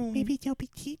homeroom. Maybe there'll be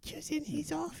teachers in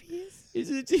his office.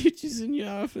 Is it teachers in your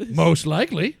office? Most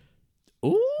likely.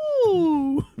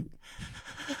 Ooh.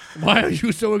 Why are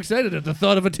you so excited at the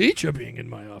thought of a teacher being in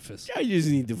my office? I just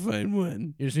need to find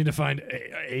one. You just need to find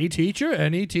a teacher?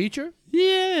 Any teacher?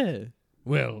 Yeah.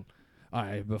 Well,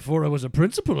 before I was a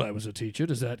principal, I was a teacher.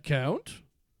 Does that count?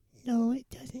 No, it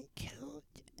doesn't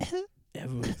count.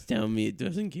 Everyone's telling me it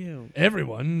doesn't count.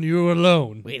 Everyone, you're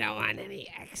alone. We don't want any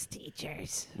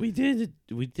ex-teachers. We did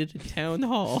a town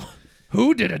hall.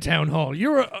 Who did a town hall?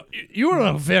 You're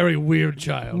a very weird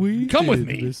child. Come with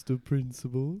me. Mr.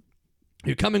 Principal.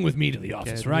 You're coming with me to the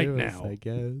office Can't right hear us, now. I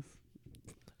guess.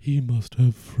 He must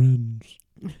have friends.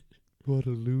 What a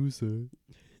loser.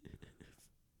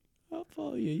 I'll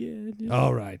follow you, yeah. just-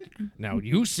 All right. Now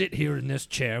you sit here in this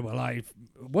chair while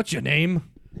What's your name?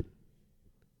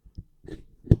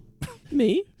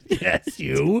 Me? Yes,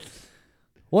 you.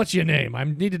 What's your name? I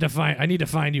need to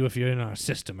find you if you're in our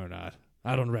system or not.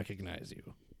 I don't recognize you.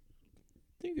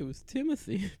 I think it was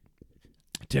Timothy.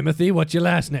 Timothy, what's your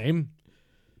last name?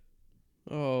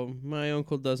 Oh, my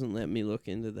uncle doesn't let me look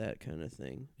into that kind of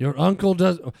thing. Your uncle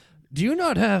does. Do you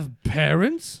not have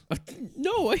parents?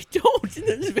 No, I don't.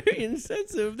 That's very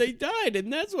insensitive. They died,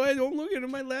 and that's why I don't look into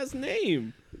my last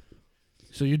name.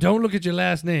 So you don't look at your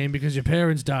last name because your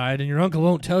parents died, and your uncle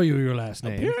won't tell you your last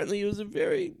name. Apparently, it was a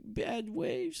very bad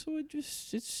way, so he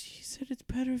said it's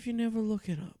better if you never look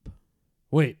it up.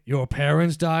 Wait, your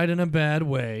parents died in a bad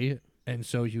way, and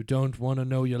so you don't want to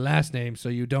know your last name, so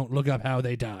you don't look up how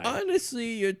they died.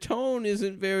 Honestly, your tone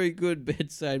isn't very good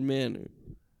bedside manner.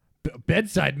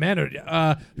 Bedside manner.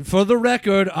 For the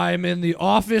record, I'm in the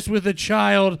office with a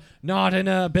child, not in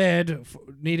a bed,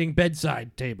 needing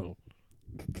bedside table.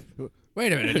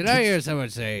 Wait a minute. Did I hear someone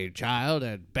say child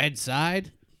at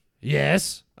bedside?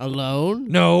 Yes. Alone?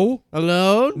 No.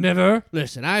 Alone? Never.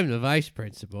 Listen, I'm the vice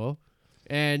principal,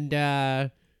 and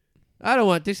I don't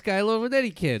want this guy alone with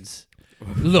any kids.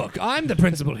 Look, I'm the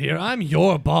principal here. I'm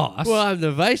your boss. Well, I'm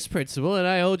the vice principal, and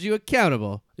I hold you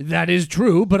accountable. That is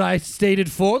true, but I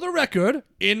stated for the record,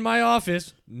 in my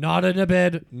office, not in a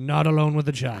bed, not alone with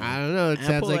a child. I don't know. It sounds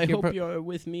Apple, like I you're... hope you're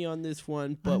with me on this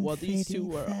one, but I'm while these two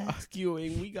fading are fast.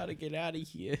 arguing, we gotta get out of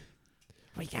here.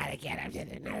 We gotta get him to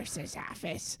the nurse's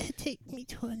office. Take me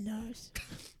to a nurse.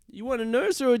 You want a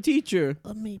nurse or a teacher?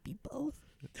 Or maybe both.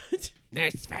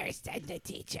 Nurse first and the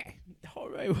teacher. All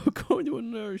right, we're going to a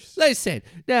nurse. Listen,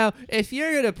 now, if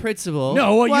you're the principal...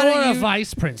 No, why you're don't a you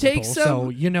vice principal, take so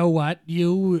some- you know what?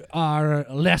 You are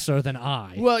lesser than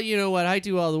I. Well, you know what? I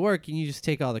do all the work, and you just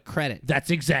take all the credit. That's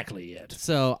exactly it.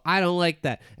 So I don't like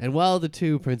that. And while the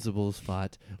two principals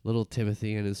fought, little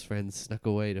Timothy and his friends snuck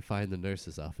away to find the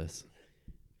nurse's office.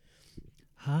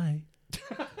 Hi.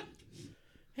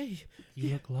 Hey,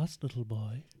 You look lost, little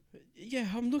boy. yeah,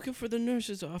 I'm looking for the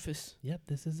nurse's office. Yep,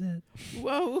 this is it.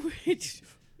 Whoa,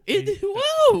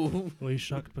 whoa! Were you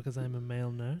shocked because I'm a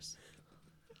male nurse?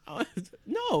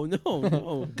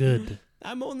 No. Good.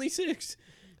 I'm only 6,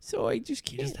 so I just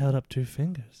You can't. just held up 2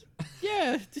 fingers.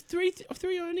 Yeah, three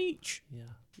on each. Yeah.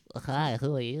 Hi,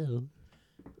 who are you?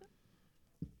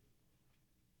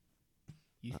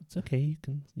 It's okay. You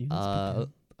can speak.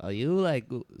 Are you like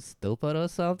stupid or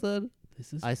something?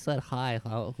 This is I said hi.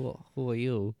 Who are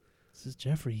you? this is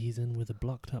Jeffrey. He's in with a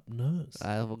blocked up nose.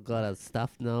 I've got a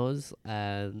stuffed nose,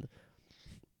 and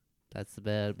that's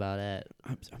about it.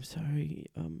 I'm sorry,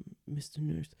 Mr.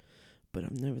 Nurse, but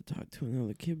I've never talked to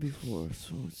another kid before,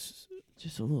 so it's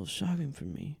just a little shocking for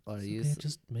me. Are It's you? okay,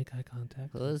 just make eye contact.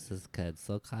 Who is this kid?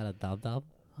 So kind of dumb.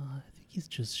 I think he's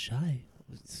just shy.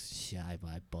 Shy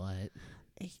my butt.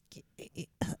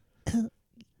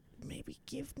 Maybe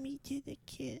give me to the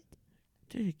kid.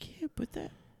 To the kid, but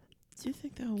that. Do you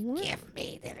think that'll work? Give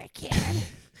me to the kid.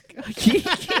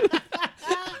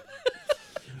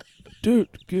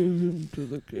 Don't give him to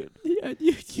the kid. Yeah,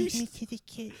 you Give me to the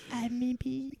kid.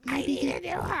 Maybe I need a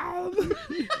new home.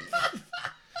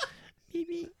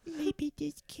 maybe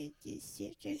this kid is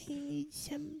sick and he needs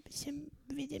some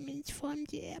vitamins from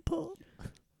the apple.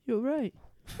 You're right.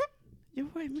 You're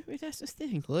right. Maybe that's the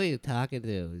thing. Who are you talking to?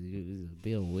 You're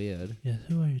being weird. Yes,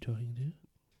 who are you talking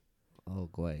to? Oh,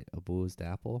 great. A bruised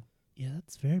apple? Yeah,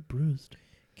 that's very bruised.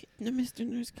 Now, Mr.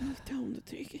 Nurse, can you tell him to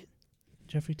take it?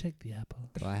 Jeffrey, take the apple.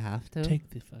 Do I have to? Take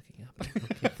the fucking apple.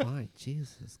 Okay, fine.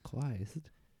 Jesus Christ.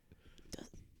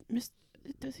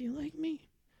 Does he like me?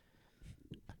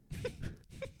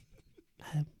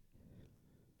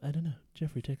 I don't know.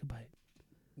 Jeffrey, take a bite.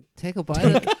 Take a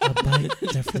bite. Take a bite,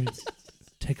 Jeffrey.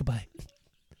 Take a bite.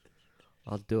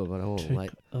 I'll do it, but I won't Take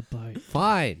like. a bite.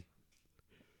 Fine.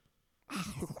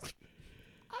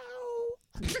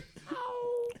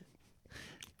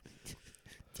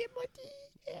 Timothy,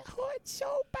 it hurts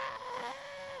so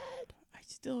bad. I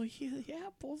still hear the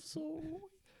apple, so.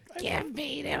 Give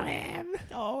me to him.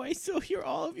 Oh, I still hear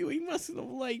all of you. He mustn't have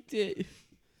liked it.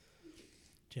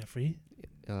 Jeffrey,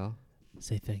 Oh,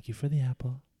 say thank you for the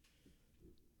apple.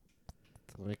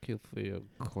 thank you for your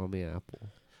crummy apple.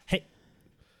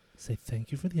 Say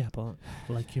thank you for the apple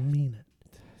like you mean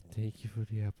it. Thank you for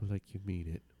the apple like you mean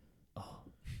it. Oh,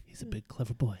 he's a big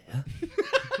clever boy, huh?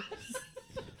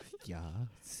 Yeah.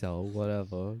 So,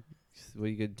 whatever. What are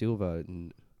you going to do about it?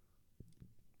 And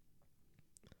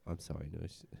I'm sorry, no.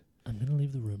 I'm going to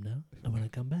leave the room now, and when I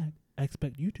come back, I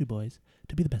expect you two boys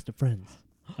to be the best of friends.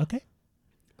 Okay?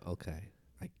 Okay,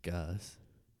 I guess.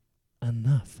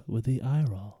 Enough with the eye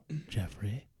roll,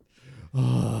 Jeffrey.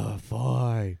 Oh,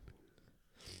 fine.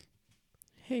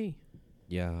 Hey,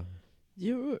 Yeah.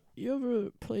 you ever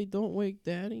play Don't Wake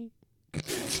Daddy?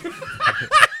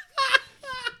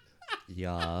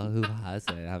 Yeah, who has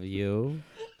it? Have you?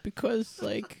 Because,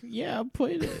 like, yeah, I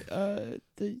played it.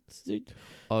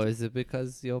 Oh, is it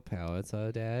because your parents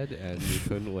are dead and you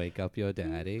couldn't wake up your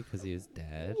daddy because he was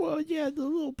dead? Well, yeah, the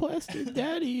little plastic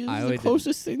daddy is I the would-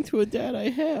 closest thing to a dad I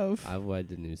have. I read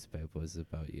the newspapers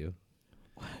about you.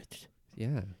 What?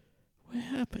 Yeah. What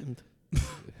happened?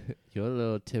 Your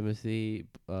little Timothy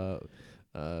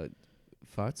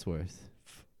Fartsworth.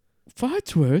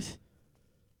 Fartsworth?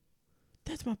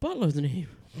 That's my butler's name.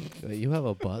 You have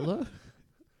a butler?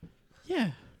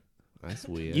 Yeah. That's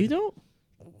weird. You don't?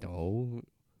 No.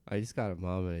 I just got a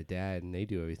mom and a dad, and they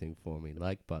do everything for me,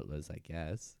 like butlers, I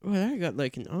guess. Well, I got,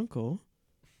 like, an uncle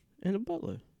and a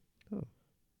butler. Oh.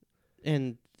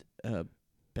 And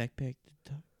backpack.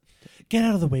 Get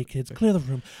out of the way, kids. Clear the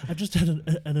room. I've just had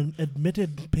an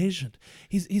admitted patient.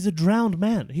 He's a drowned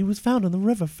man. He was found in the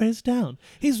river, face down.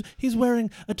 He's wearing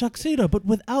a tuxedo, but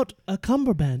without a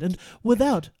cummerbund and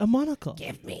without a monocle.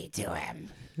 Give me to him.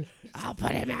 I'll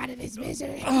put him out of his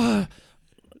misery.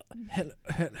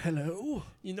 Hello?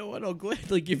 You know what? I'll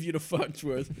gladly give you the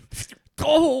Fartsworth.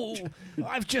 Oh,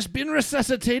 I've just been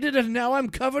resuscitated and now I'm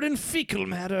covered in fecal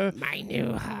matter. My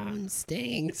new home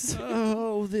stinks.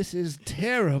 Oh, this is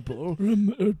terrible.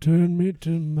 Return me to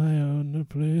my owner,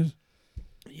 please.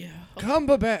 Yeah.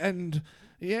 Cumberbund,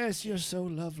 yes, you're so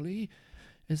lovely.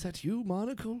 Is that you,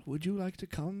 Monocle? Would you like to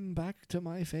come back to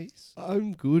my face?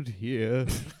 I'm good here.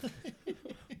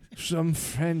 Some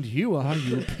friend you are,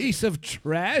 you piece of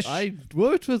trash. I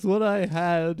worked with what I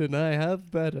had, and I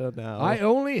have better now. I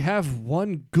only have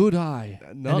one good eye.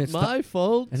 Not it's my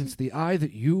fault. And it's the eye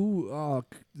that you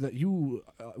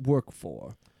work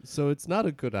for. So it's not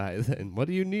a good eye then. What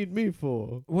do you need me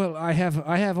for? Well, I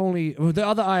have only the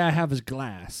other eye I have is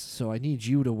glass, so I need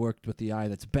you to work with the eye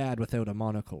that's bad without a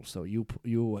monocle. So you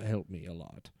help me a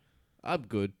lot. I'm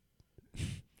good.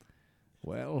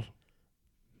 Well,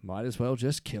 might as well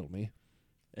just kill me.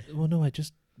 Well, no, I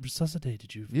just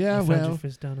resuscitated you. Yeah, I found well. you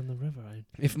face down in the river.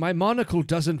 If my monocle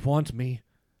doesn't want me,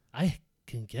 I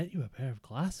can get you a pair of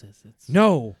glasses. It's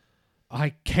no,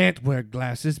 I can't wear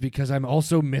glasses because I'm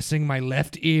also missing my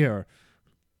left ear.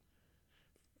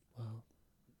 well.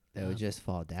 They would just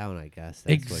fall down, I guess.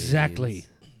 That's Exactly.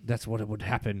 What it that's what it would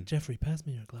happen. Jeffrey, pass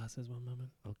me your glasses one moment.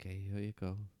 Okay, here you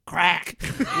go. Crack.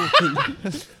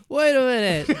 Wait a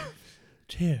minute.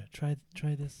 Here, try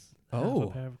this. Half Oh.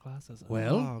 a pair of glasses.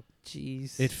 Well, Oh,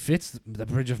 jeez. it fits the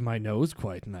bridge of my nose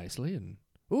quite nicely, and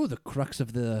the crux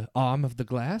of the arm of the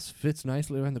glass fits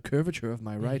nicely around the curvature of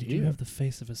my right You ear. have the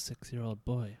face of a 6-year-old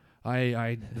boy.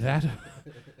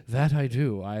 That I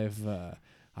do.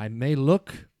 I may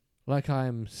look like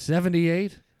I'm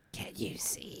 78. Can you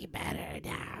see better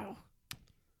now?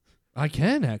 I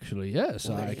can actually, yes,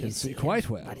 What I do you can see in- quite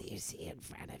well. What do you see in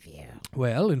front of you?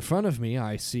 Well, in front of me,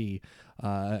 I see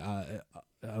a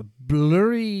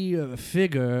blurry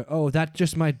figure. Oh, that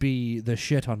just might be the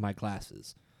shit on my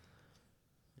glasses.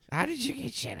 How did you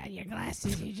get shit on your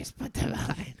glasses? You just put them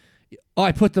on. Oh,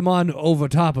 I put them on over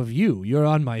top of you. You're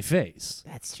on my face.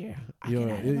 That's true. I'll get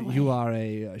out of the You way. are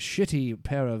a shitty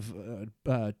pair of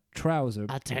trousers.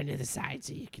 I'll turn to the side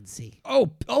so you can see.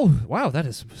 Oh, wow, that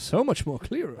is so much more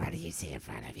clearer. What do you see in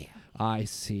front of you? I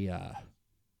see.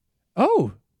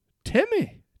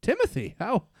 Timothy,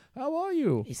 how are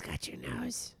you? He's got your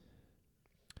nose.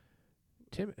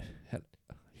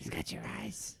 He's got your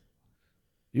eyes.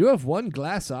 You have one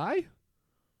glass eye.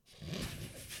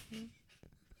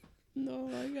 No,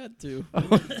 I got two.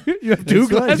 You have two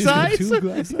glass eyes. Two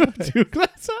glass You have two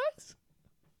glass eyes.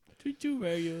 Two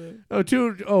regular.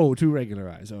 Two regular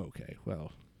eyes. Okay,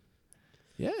 well,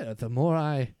 yeah. The more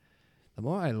I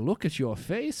look at your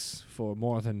face for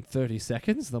more than 30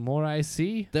 seconds, the more I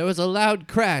see. There was a loud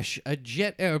crash. A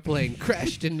jet airplane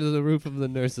crashed into the roof of the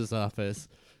nurse's office.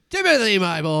 Timothy,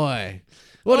 my boy,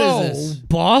 what is this?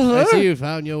 Bother? I see you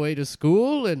found your way to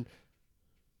school and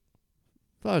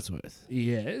Farnsworth.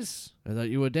 Yes, I thought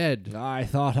you were dead. I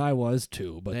thought I was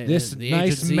too, but The- this the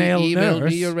nice agency male emailed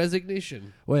nurse. me your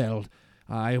resignation. Well,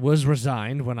 I was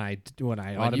resigned when I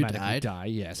automatically died? die.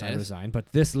 Yes, I Yes. resigned.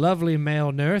 But this lovely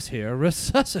male nurse here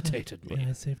resuscitated me. Yeah,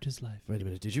 I saved his life. Wait a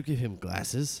minute. Did you give him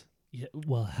glasses? Yeah,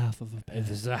 well, half of a pair. This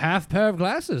is a half pair of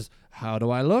glasses. How do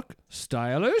I look?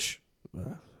 Stylish?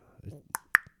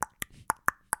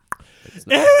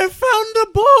 I found a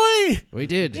boy We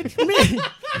did. from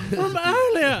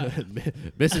earlier.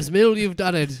 Mrs. Mill, you've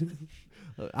done it.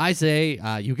 I say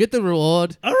you get the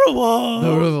reward. A reward.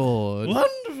 The reward.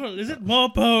 Wonderful. Is it more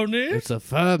ponies? It's a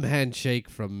firm handshake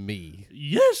from me.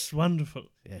 Yes, wonderful.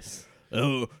 Yes.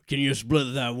 Oh, can you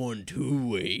split that one 2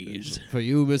 ways? For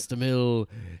you, Mr. Mill,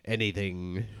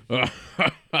 anything.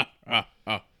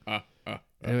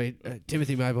 Anyway,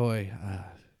 Timothy, my boy,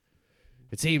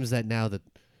 it seems that now that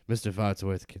Mr.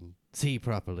 Farnsworth can see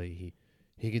properly,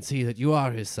 he can see that you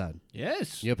are his son.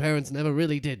 Yes. Your parents never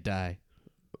really did die.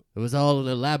 It was all an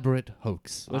elaborate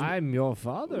hoax. I'm your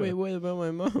father. Wait, what about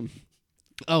my mom?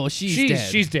 Oh, well, she's dead.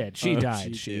 She's dead. She Oh,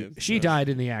 died. she She did. died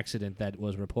in the accident that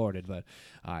was reported, but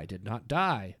I did not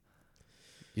die.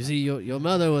 You see, your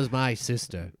mother was my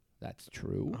sister. That's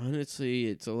true. Honestly,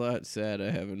 it's a lot sad I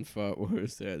haven't fought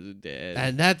worse as a dad.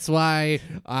 And that's why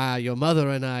your mother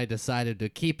and I decided to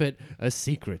keep it a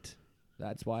secret.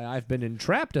 That's why I've been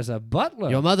entrapped as a butler.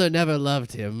 Your mother never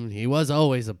loved him. He was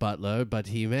always a butler, but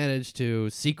he managed to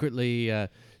secretly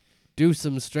do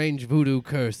some strange voodoo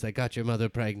curse that got your mother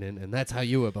pregnant, and that's how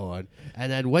you were born.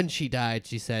 And then when she died,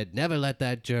 she said, never let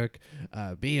that jerk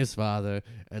be his father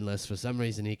unless for some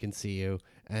reason he can see you.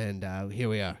 And here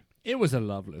we are. It was a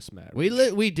loveless marriage.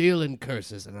 We deal in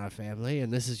curses in our family,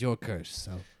 and this is your curse.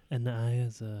 So And I,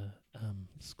 as a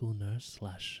school nurse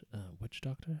 / witch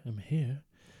doctor, am here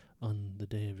on the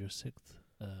day of your 6th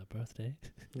birthday.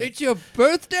 it's your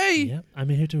birthday. Yep, I'm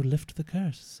here to lift the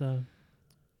curse. So,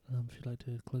 if you'd like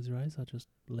to close your eyes, I'll just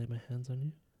lay my hands on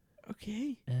you,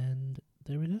 Okay. and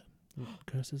there we go. The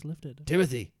curse is lifted.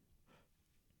 Timothy,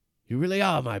 you really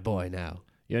are my boy now.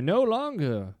 You're no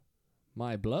longer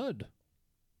my blood.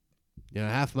 You're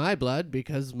half my blood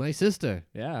because my sister.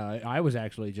 Yeah, I was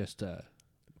actually just I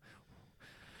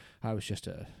was just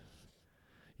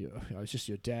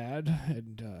your dad,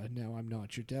 and now I'm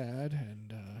not your dad,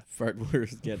 and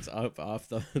Fartworth gets up off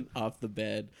the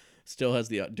bed, still has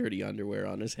the dirty underwear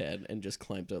on his head, and just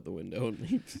climbs out the window and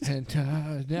leaves.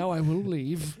 and now I will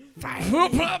leave.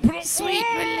 Sweet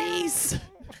release.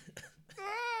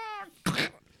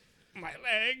 My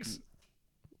legs.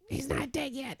 He's not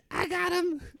dead yet. I got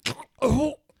him.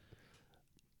 Oh.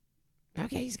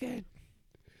 Okay, he's good.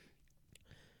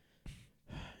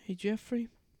 Hey, Jeffrey,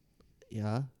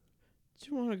 Yeah, do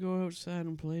you want to go outside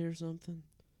and play or something?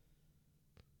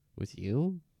 with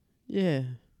you? Yeah.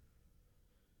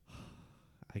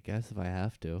 I guess if I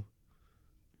have to.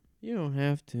 You don't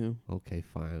have to. Okay,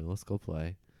 fine. Let's go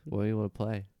play. What do you want to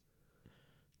play?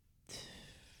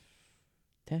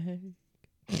 Tag.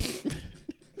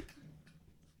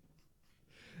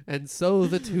 And so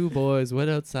the two boys went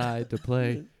outside to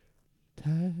play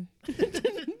tag.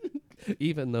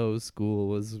 Even though school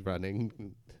was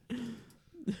running.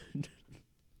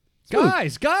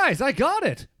 Guys, I got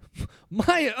it.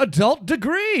 My adult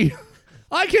degree.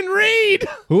 I can read.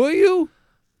 Who are you?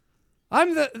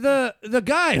 I'm the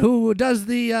guy who does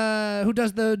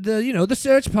the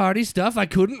search party stuff. I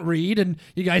couldn't read, and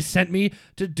you guys sent me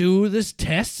to do this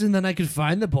test, and then I could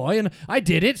find the boy, and I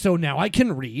did it. So now I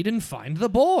can read and find the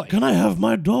boy. Can I have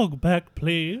my dog back,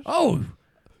 please? Oh,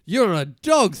 You're a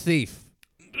dog thief.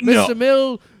 No. Mr.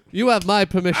 Mill, you have my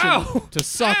permission Ow! to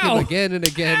sock Ow! him again and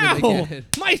again and ow! again.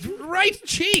 My right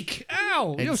cheek.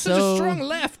 Ow! And You have such a so- strong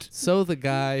left. So the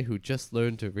guy who just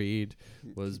learned to read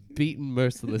was beaten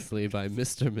mercilessly by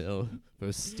Mr. Mill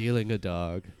for stealing a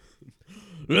dog.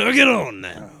 Now get on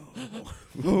now.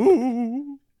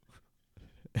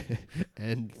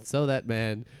 And so that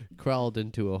man crawled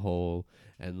into a hole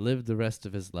and lived the rest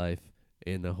of his life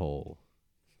in a hole.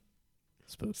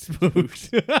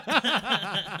 Spooked.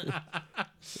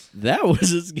 That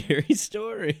was a scary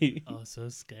story. Oh, so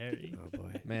scary. Oh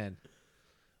boy. Man,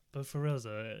 But for real,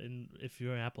 though, if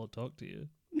your Apple talked to you,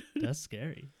 that's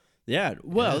scary. Yeah,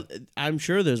 well, I'm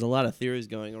sure there's a lot of theories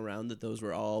going around that those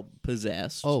were all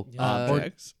possessed Oh,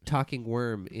 objects. talking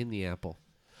worm in the apple.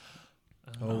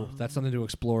 oh, that's something to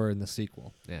explore in the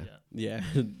sequel. Yeah. Yeah,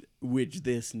 which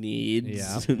this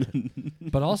needs. Yeah.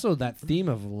 But also that theme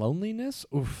of loneliness.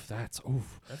 Oof, that's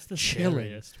That's the chilling.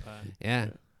 scariest part. Yeah.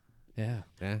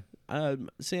 yeah. Yeah.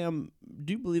 Sam,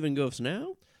 do you believe in ghosts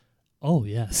now? Oh,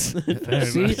 yes. Very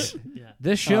See? much. Yeah.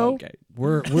 This show, Oh, okay.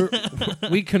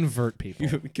 we convert people.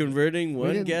 You're converting one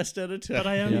didn't- guest at a time. But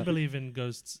I only Yeah. believe in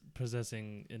ghosts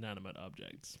possessing inanimate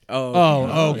objects.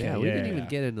 Oh, okay. Yeah, we didn't yeah. even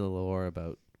get into the lore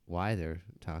about why they're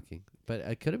talking. But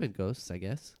it could have been ghosts, I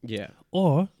guess. Yeah.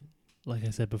 Or, like I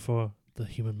said before, the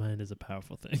human mind is a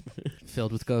powerful thing.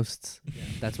 Filled with ghosts. Yeah.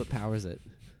 That's what powers it.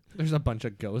 There's a bunch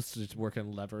of ghosts just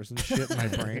working levers and shit in my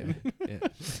brain. Yeah.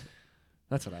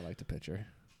 That's what I like to picture.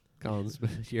 Collins,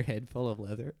 your head full of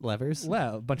levers.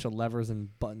 Well, a bunch of levers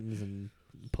and buttons and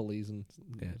pulleys and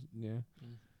Yeah.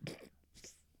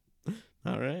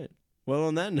 All right. Well,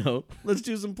 on that note, let's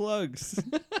do some plugs.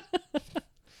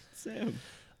 Sam.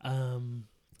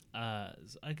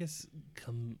 So I guess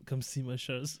come see my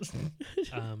shows.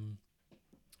 I'm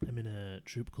in a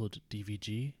troupe called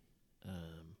DVG.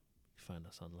 Find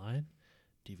us online,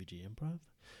 DVG Improv,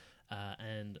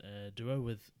 and a duo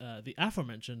with the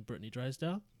aforementioned Brittany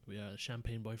Drysdale. We are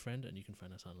Champagne Boyfriend, and you can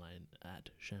find us online at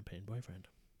Champagne Boyfriend.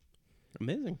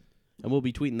 Amazing. And we'll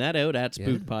be tweeting that out at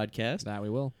Spooked Podcast. That we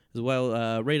will. As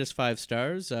well, rate us 5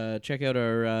 stars. Check out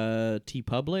our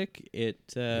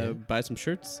TeePublic. Buy some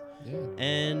shirts. Yeah.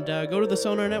 And go to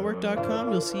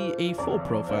thesonarnetwork.com. You'll see a full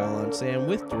profile on Sam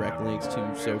with direct links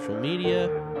to social media.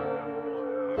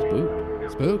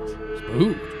 Spooked. Spooked.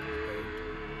 Spooked.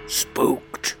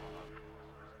 Spooked.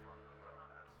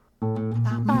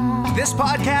 This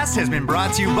podcast has been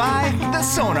brought to you by the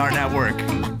Sonar Network.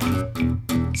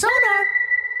 Sonar!